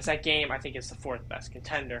whoever wins that game, I think is the 4th best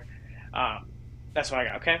contender. That's what I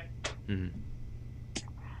got. Okay. Mm-hmm.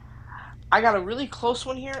 I got a really close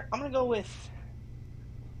one here. I'm gonna go with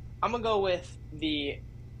the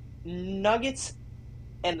Nuggets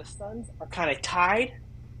and the Suns are kind of tied.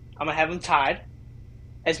 I'm gonna have them tied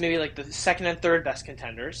as maybe the 2nd and 3rd best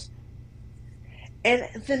contenders. And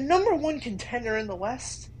the number 1 contender in the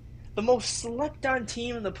West, the most slept-on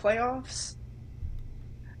team in the playoffs,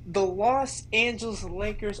 the Los Angeles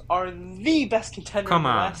Lakers are the best contender in the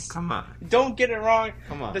West. Come on. Don't get it wrong.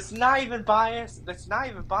 Come on. That's not even biased.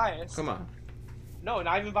 Come on. No,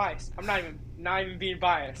 not even biased. I'm not even being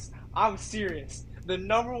biased. I'm serious. The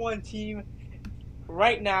number 1 team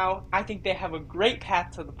right now, I think they have a great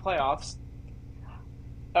path to the playoffs,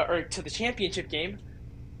 or to the championship game.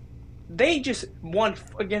 They just won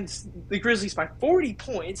against the Grizzlies by 40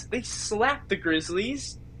 points. They slapped the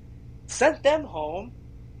Grizzlies, sent them home.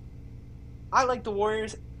 I like the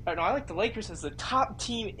Lakers as the top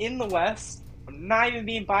team in the West. I'm not even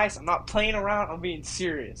being biased. I'm not playing around. I'm being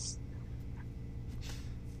serious.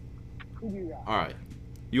 Who do you got? All right.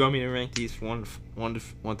 You want me to rank these 1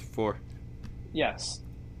 through 4? Yes.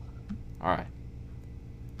 All right.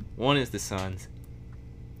 1 is the Suns.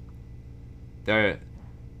 They're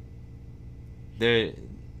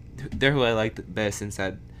who I like the best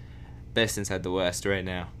inside the West right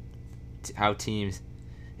now. How teams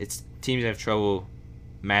have trouble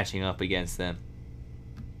matching up against them.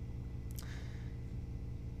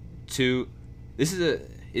 2, this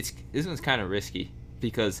one's kind of risky,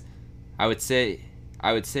 because I would say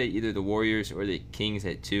either the Warriors or the Kings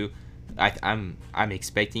at 2. I'm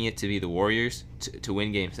expecting it to be the Warriors to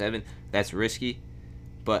win Game 7. That's risky,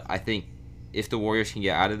 but I think if the Warriors can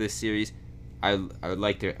get out of this series, I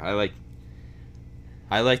like their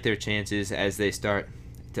chances as they start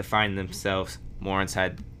to find themselves more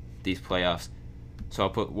inside these playoffs. So I'll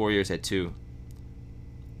put Warriors at 2.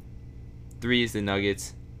 3 is the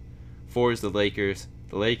Nuggets. 4 is the Lakers.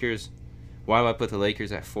 The Lakers. Why do I put the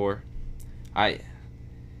Lakers at 4?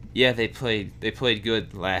 They played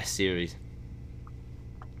good last series,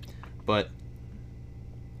 but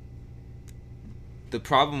the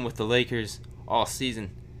problem with the Lakers all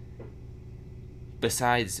season,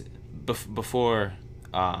 besides before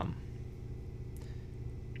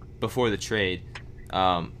the trade,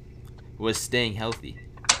 was staying healthy.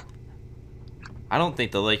 I don't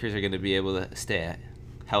think the Lakers are going to be able to stay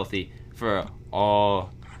healthy for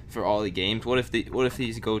all the games. What if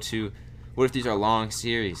these are long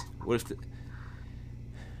series? What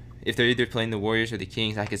if they're either playing the Warriors or the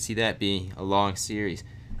Kings? I could see that being a long series.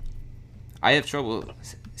 I have trouble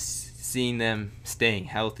seeing them staying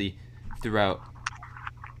healthy throughout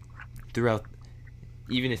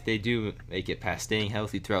even if they do make it past, staying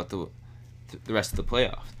healthy throughout the rest of the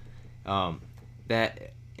playoffs.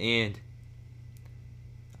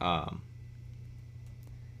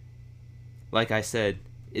 Like I said,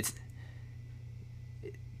 it's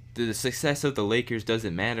the success of the Lakers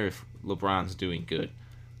doesn't matter if LeBron's doing good.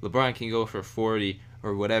 LeBron can go for 40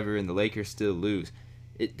 or whatever, and the Lakers still lose.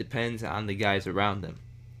 It depends on the guys around them.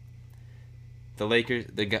 The Lakers,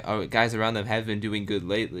 the guys around them have been doing good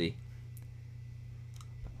lately.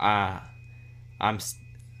 I'm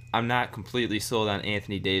not completely sold on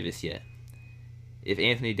Anthony Davis yet. If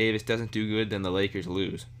Anthony Davis doesn't do good, then the Lakers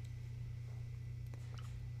lose.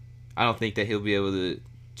 I don't think that he'll be able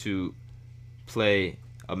to play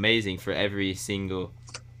amazing for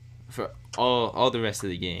all the rest of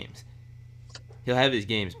the games. He'll have his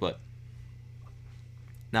games, but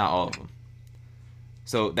not all of them.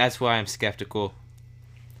 So that's why I'm slightly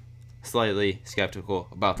skeptical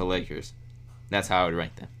about the Lakers. That's how I would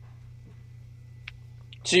rank them.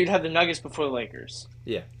 So you'd have the Nuggets before the Lakers.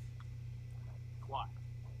 Yeah. Why?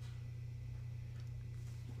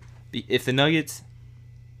 If the Nuggets,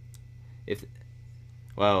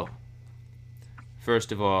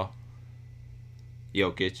 first of all,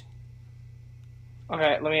 Jokic.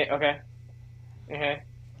 Okay.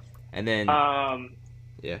 And then,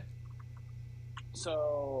 yeah.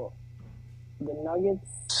 So the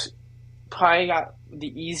Nuggets probably got the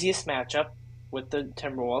easiest matchup with the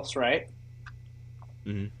Timberwolves, right?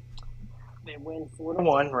 Mm-hmm. They win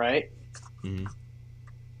 4-1, right? Mm-hmm.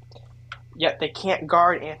 Yet they can't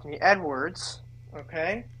guard Anthony Edwards.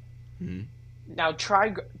 Okay. Mm-hmm. Now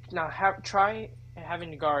try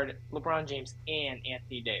having to guard LeBron James and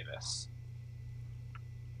Anthony Davis.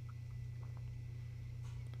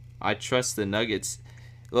 I trust the Nuggets.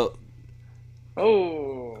 Well,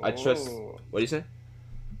 I trust. What do you say?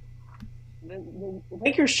 The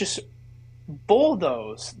Lakers just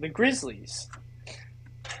bulldoze the Grizzlies.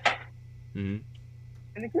 Mm-hmm.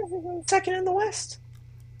 And the Grizzlies are second in the West.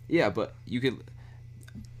 Yeah, but you could.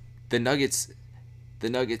 The Nuggets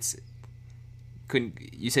couldn't.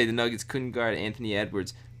 You say the Nuggets couldn't guard Anthony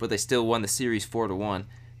Edwards, but they still won the series 4-1.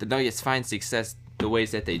 The Nuggets find success the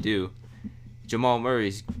ways that they do. Jamal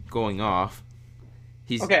Murray's going off.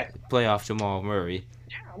 He's playoff Jamal Murray.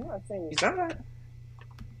 Yeah, I'm not saying he's not.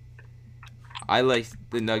 I like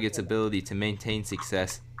the Nuggets' ability to maintain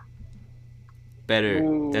success better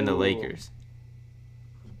than the Lakers.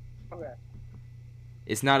 Okay.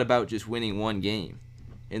 It's not about just winning one game.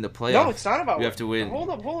 In the playoffs, no, it's not about. You have to win. Hold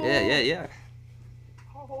up. Yeah.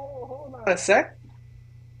 Hold on a sec.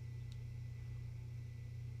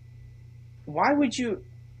 Why would you?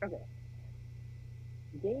 Okay.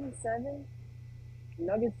 Game 7,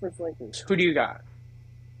 Nuggets versus Lakers. Who do you got?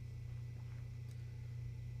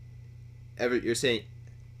 You're saying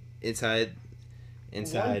inside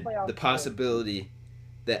the possibility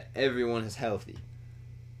that everyone is healthy.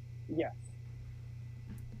 Yes.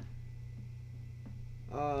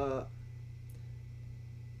 I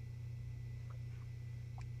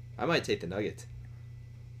might take the Nuggets.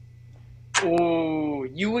 Oh,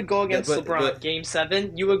 you would go against LeBron Game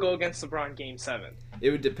 7? You would go against LeBron Game 7. It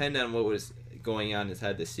would depend on what was going on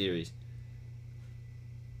inside the series.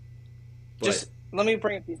 Let me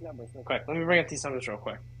bring up these numbers real quick.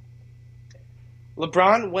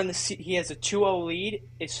 LeBron, when he has a 2-0 lead,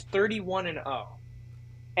 is 31-0.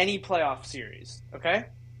 Any playoff series, okay?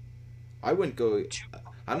 I wouldn't go.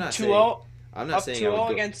 I'm not saying. I'm not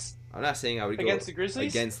saying I would go against the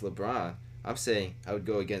Grizzlies against LeBron. I'm saying I would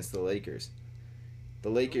go against the Lakers. The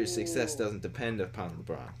Lakers' success doesn't depend upon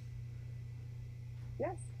LeBron.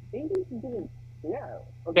 Yes, yeah.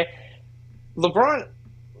 Okay, LeBron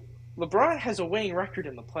has a winning record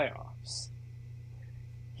in the playoffs.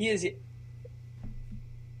 He is.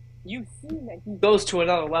 you've seen that he goes to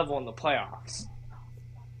another level in the playoffs.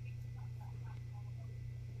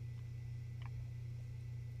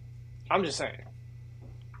 I'm just saying.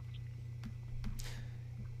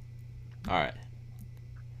 All right.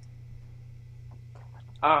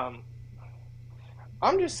 Um,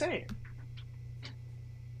 I'm just saying.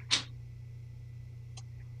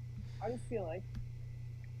 I just feel like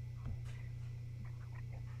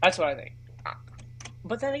that's what I think.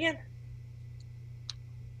 But then again,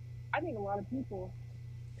 I think a lot of people.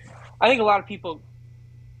 I think a lot of people,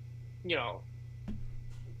 you know,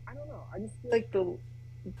 I don't know. I just feel like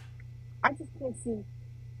I just can't see.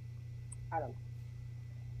 I don't know.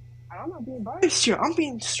 I'm not being biased here. I'm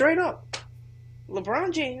being straight up.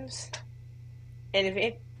 LeBron James,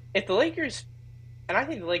 and if the Lakers, and I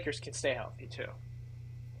think the Lakers can stay healthy too.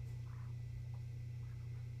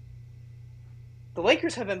 The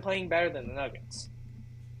Lakers have been playing better than the Nuggets.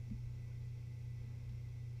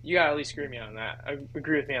 You gotta at least agree with me on that.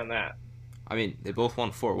 Agree with me on that. I mean, they both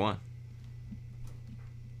won 4-1.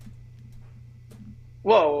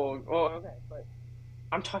 Whoa, okay, but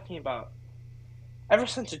I'm talking about ever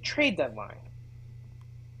since the trade deadline.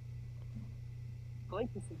 The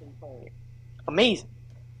Lakers have been playing amazing.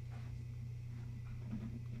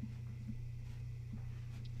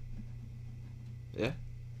 Yeah.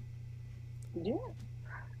 Yeah.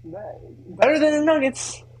 Better than the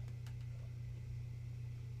Nuggets.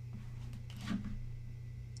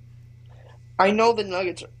 I know the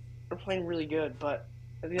Nuggets are playing really good, but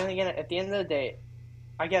then again, at the end of the day,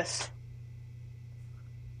 I guess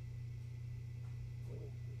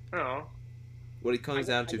I don't know. What it comes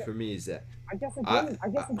down to for me is that I guess at I,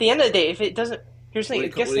 the end of the day, if it doesn't, here's the thing. I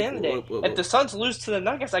guess at the end of the day, what, if the Suns lose to the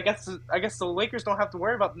Nuggets, I guess the Lakers don't have to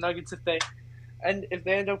worry about the Nuggets if they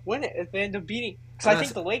end up winning, if they end up beating. Because I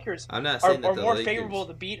think the Lakers I'm not are saying that the more Lakers, favorable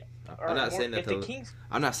to beat. I'm not saying that if the Kings.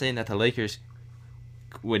 I'm not saying that the Lakers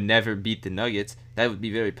would never beat the Nuggets. That would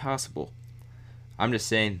be very possible. I'm just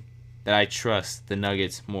saying that I trust the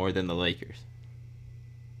Nuggets more than the Lakers.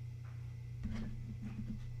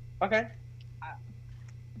 Okay.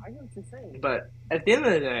 I get what you're saying. But at the end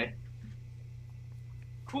of the day,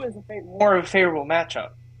 who is more of a favorable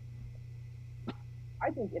matchup? I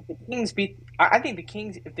think if the Kings beat, I think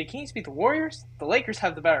if the Kings beat the Warriors, the Lakers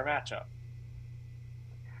have the better matchup.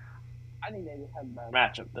 I think they just have the better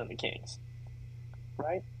matchup than the Kings,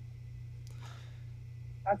 right?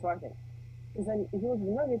 That's what I think. Because then if you look at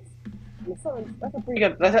the Nuggets and the Suns, that's a pretty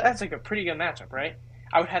good. That's like a pretty good matchup, right?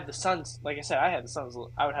 I would have the Suns, like I said, I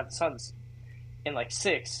would have the Suns in like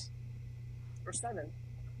 6 or 7.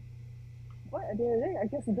 But at the end of the day, I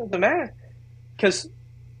guess it doesn't matter because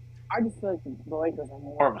I just feel like the Lakers are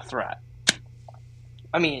more of a threat.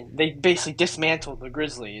 I mean, they basically dismantled the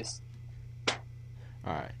Grizzlies.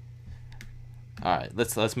 All right.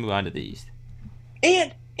 Let's move on to the East.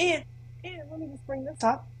 And let me just bring this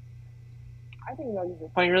up. I think the Nuggets are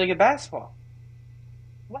playing really good basketball.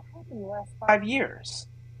 What happened in the last 5 years?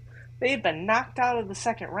 They've been knocked out of the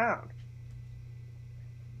second round.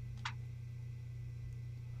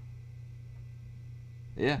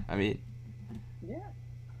 Yeah, I mean, yeah.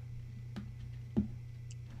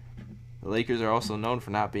 The Lakers are also known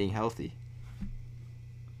for not being healthy.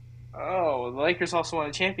 Oh, the Lakers also won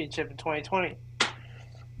a championship in 2020.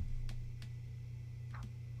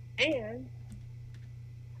 And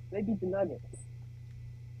they beat the Nuggets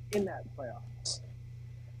in that playoffs.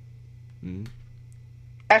 Mm-hmm.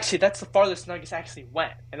 Actually, that's the farthest Nuggets actually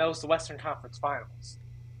went, and that was the Western Conference Finals.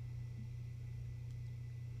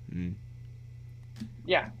 Mm-hmm.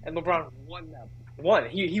 Yeah, and LeBron won that.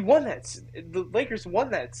 He won that. The Lakers won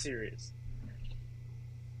that series.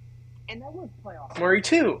 And that was playoffs. Murray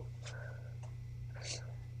too.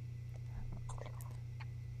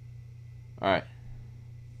 All right.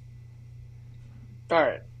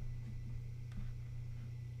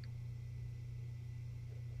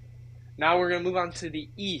 Now we're going to move on to the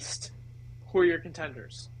East. Who are your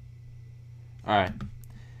contenders? All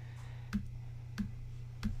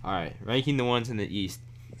right. Ranking the ones in the East.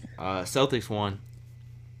 Celtics won.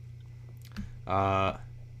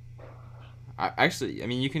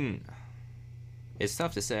 You can. It's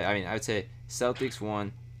tough to say. I mean, I would say Celtics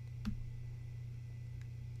won.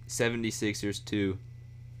 76ers 2.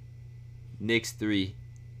 Knicks 3.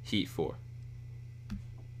 Heat 4.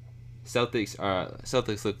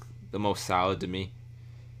 Celtics look the most solid to me.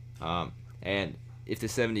 And if the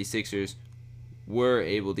 76ers were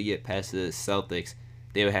able to get past the Celtics,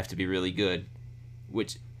 they would have to be really good,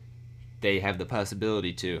 which they have the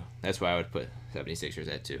possibility to. That's why I would put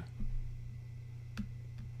 76ers at 2.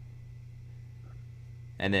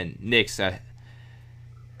 And then Knicks, I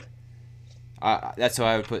That's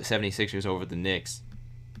why I would put 76ers over the Knicks.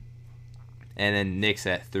 And then Knicks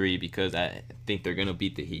at 3 because I think they're going to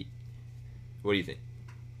beat the Heat. What do you think?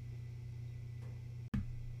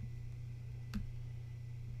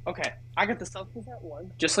 Okay, I got the Celtics at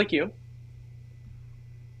 1, just like you.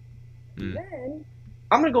 Then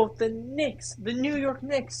I'm going to go with the Knicks, the New York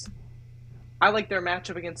Knicks. I like their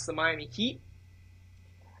matchup against the Miami Heat.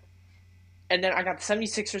 And then I got the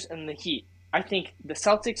 76ers and the Heat. I think the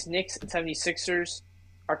Celtics, Knicks, and 76ers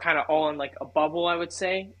are kind of all in like a bubble, I would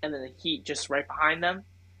say, and then the Heat just right behind them.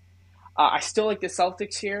 I still like the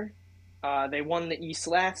Celtics here. They won the East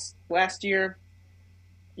last year.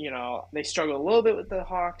 You know, they struggled a little bit with the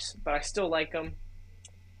Hawks, but I still like them.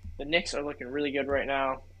 The Knicks are looking really good right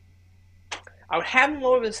now. I would have them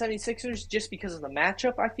over the 76ers just because of the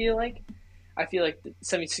matchup, I feel like. I feel like the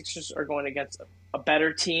 76ers are going against a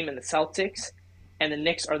better team in the Celtics, and the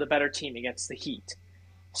Knicks are the better team against the Heat.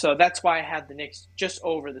 So that's why I have the Knicks just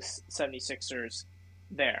over the 76ers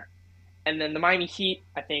there. And then the Miami Heat,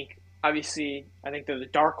 I think they're the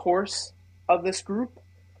dark horse of this group.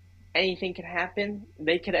 Anything can happen.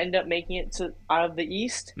 They could end up making it out of the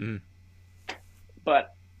East.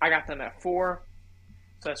 But I got them at 4,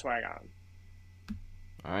 so that's where I got them.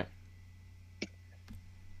 All right.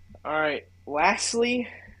 All right. Lastly,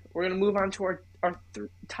 we're going to move on to our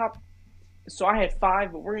top. So I had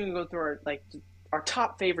 5, but we're going to go through our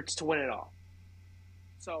top favorites to win it all.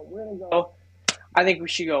 So we're going to go. I think we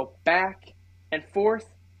should go back and forth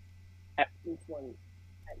at each one,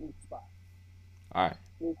 at each spot. All right.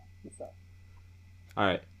 All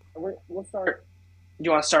right. We'll start. Do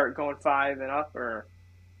you want to start going 5 and up, or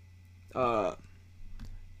 5?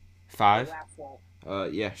 last one?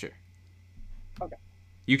 Yeah, sure. Okay.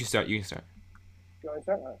 You can start. You want to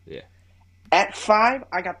start? Yeah. At 5,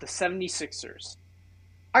 I got the 76ers.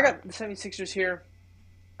 I got the 76ers here.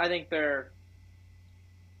 I think they're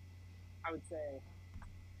in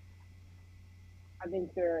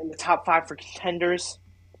the top 5 for contenders.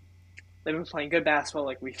 They've been playing good basketball,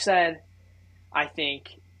 like we've said. I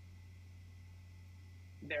think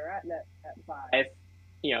they're at 5,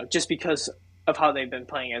 just because of how they've been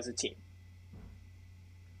playing as a team.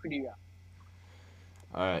 Who do you got?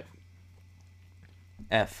 All right.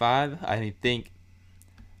 At 5, I think,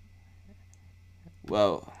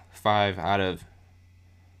 5 out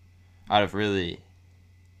of really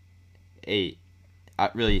 8.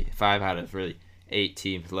 Really 5 out of really 8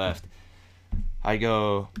 teams left. I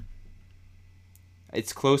go.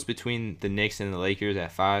 It's close between the Knicks and the Lakers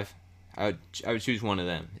at 5. I would choose one of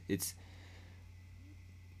them. It's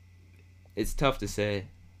tough to say.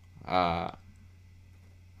 I'll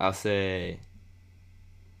say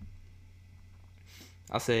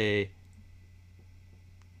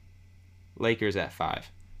Lakers at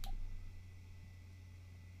 5.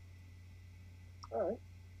 All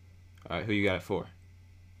right, who you got at 4?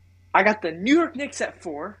 I got the New York Knicks at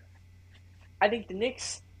 4. I think the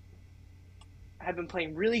Knicks have been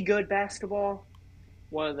playing really good basketball.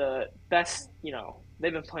 One of the best,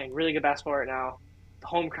 they've been playing really good basketball right now. The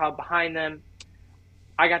home crowd behind them.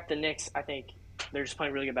 I got the Knicks. I think they're just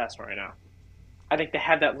playing really good basketball right now. I think they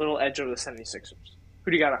have that little edge over the 76ers. Who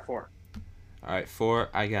do you got at 4? All right, 4,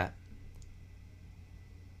 I got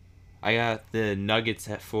the Nuggets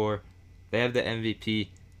at 4. They have the MVP.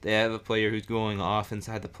 They have a player who's going off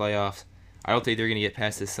inside the playoffs. I don't think they're going to get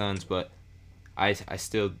past the Suns, but I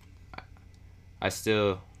still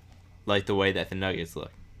like the way that the Nuggets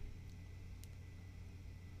look.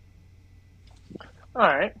 All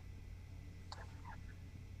right.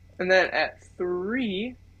 And then at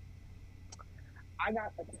 3, I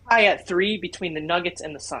got a tie at 3 between the Nuggets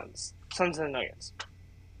and the Suns. Suns and the Nuggets.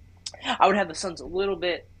 I would have the Suns a little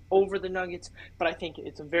bit over the Nuggets, but I think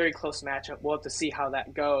it's a very close matchup. We'll have to see how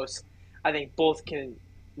that goes. I think both can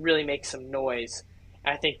really make some noise.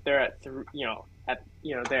 I think they're at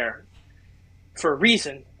there for a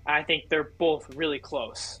reason. I think they're both really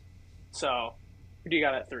close. So, who do you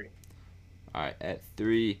got at 3? All right, at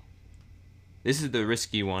 3, this is the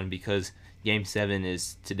risky one because Game 7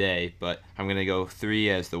 is today, but I'm gonna go 3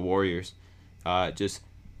 as the Warriors. Just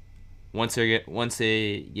if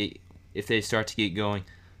they start to get going,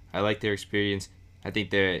 I like their experience. I think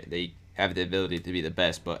they have the ability to be the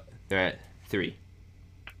best, but they're at 3.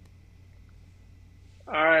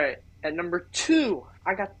 All right, at number 2,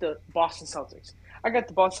 I got the Boston Celtics. I got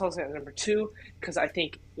the Boston Celtics at number 2 because I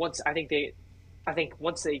think once they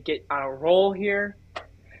get on a roll here,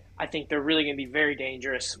 I think they're really going to be very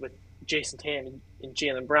dangerous with Jason Tatum and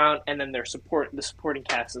Jaylen Brown, and then the supporting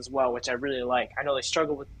cast as well, which I really like. I know they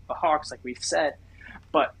struggle with the Hawks, like we've said,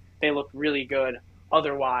 but they look really good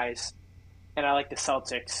otherwise. and I like the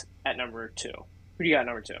Celtics at number 2. Who do you got at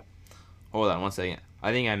number 2? Hold on 1 second.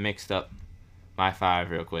 I think I mixed up my 5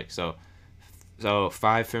 real quick. So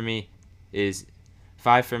 5 for me is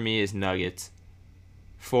Nuggets.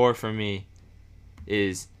 4 for me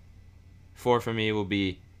is 4 for me will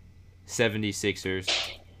be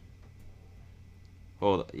 76ers.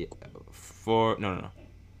 Hold on. Yeah, 4 no.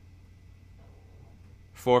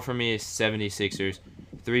 4 for me is 76ers.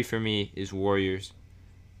 3 for me is Warriors.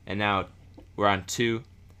 And now we're on 2.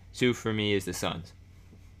 2 for me is the Suns.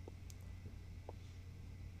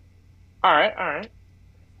 All right, all right.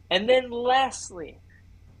 And then lastly,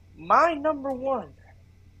 my number 1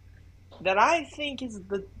 that I think is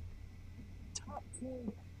the top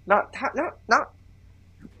team, not top,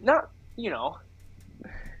 not you know,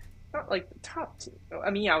 not like the top team.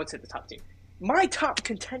 I mean, yeah, I would say the top team. My top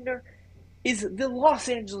contender is the Los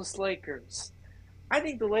Angeles Lakers. I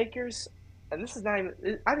think the Lakers, and this is not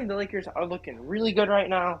even. I think the Lakers are looking really good right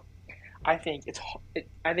now. I think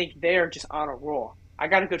I think they're just on a roll. I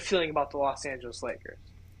got a good feeling about the Los Angeles Lakers.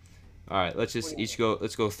 All right, let's just each go.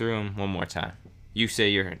 Let's go through them one more time. You say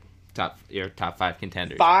your top 5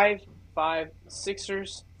 contenders. 5,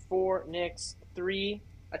 Sixers, 4, Knicks, 3,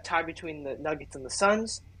 a tie between the Nuggets and the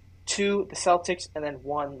Suns, 2, the Celtics, and then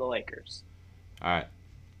 1, the Lakers. All right,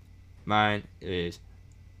 mine is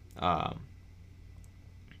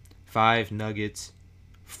 5 Nuggets,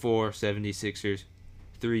 4 76ers,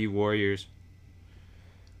 3 Warriors,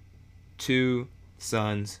 2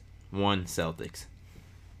 Suns, 1 Celtics.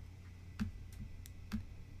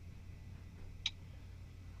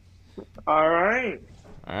 All right.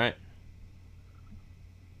 All right.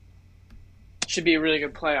 Should be a really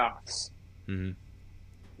good playoffs. Mm-hmm.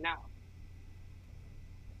 Now,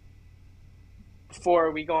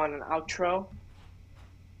 before we go on an outro,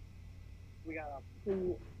 we got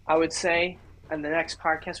I would say, on the next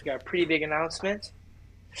podcast, we got a pretty big announcement.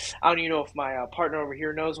 I don't even know if my partner over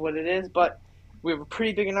here knows what it is, but we have a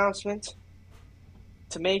pretty big announcement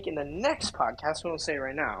to make in the next podcast. We won't say it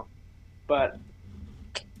right now, but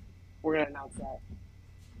we're going to announce that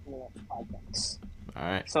in the next podcast. All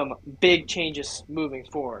right. Some big changes moving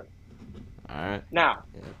forward. All right. Now,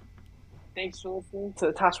 thanks for listening to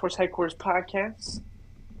the Top Sports Headquarters podcast.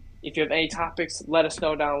 If you have any topics, let us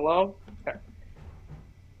know down below.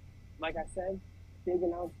 Like I said, big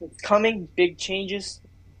announcements coming, big changes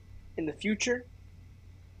in the future.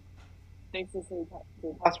 Thanks for listening to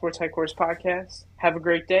the Top Sports Headquarters podcast. Have a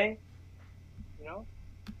great day, and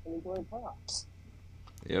enjoy the playoffs.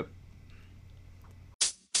 Yep.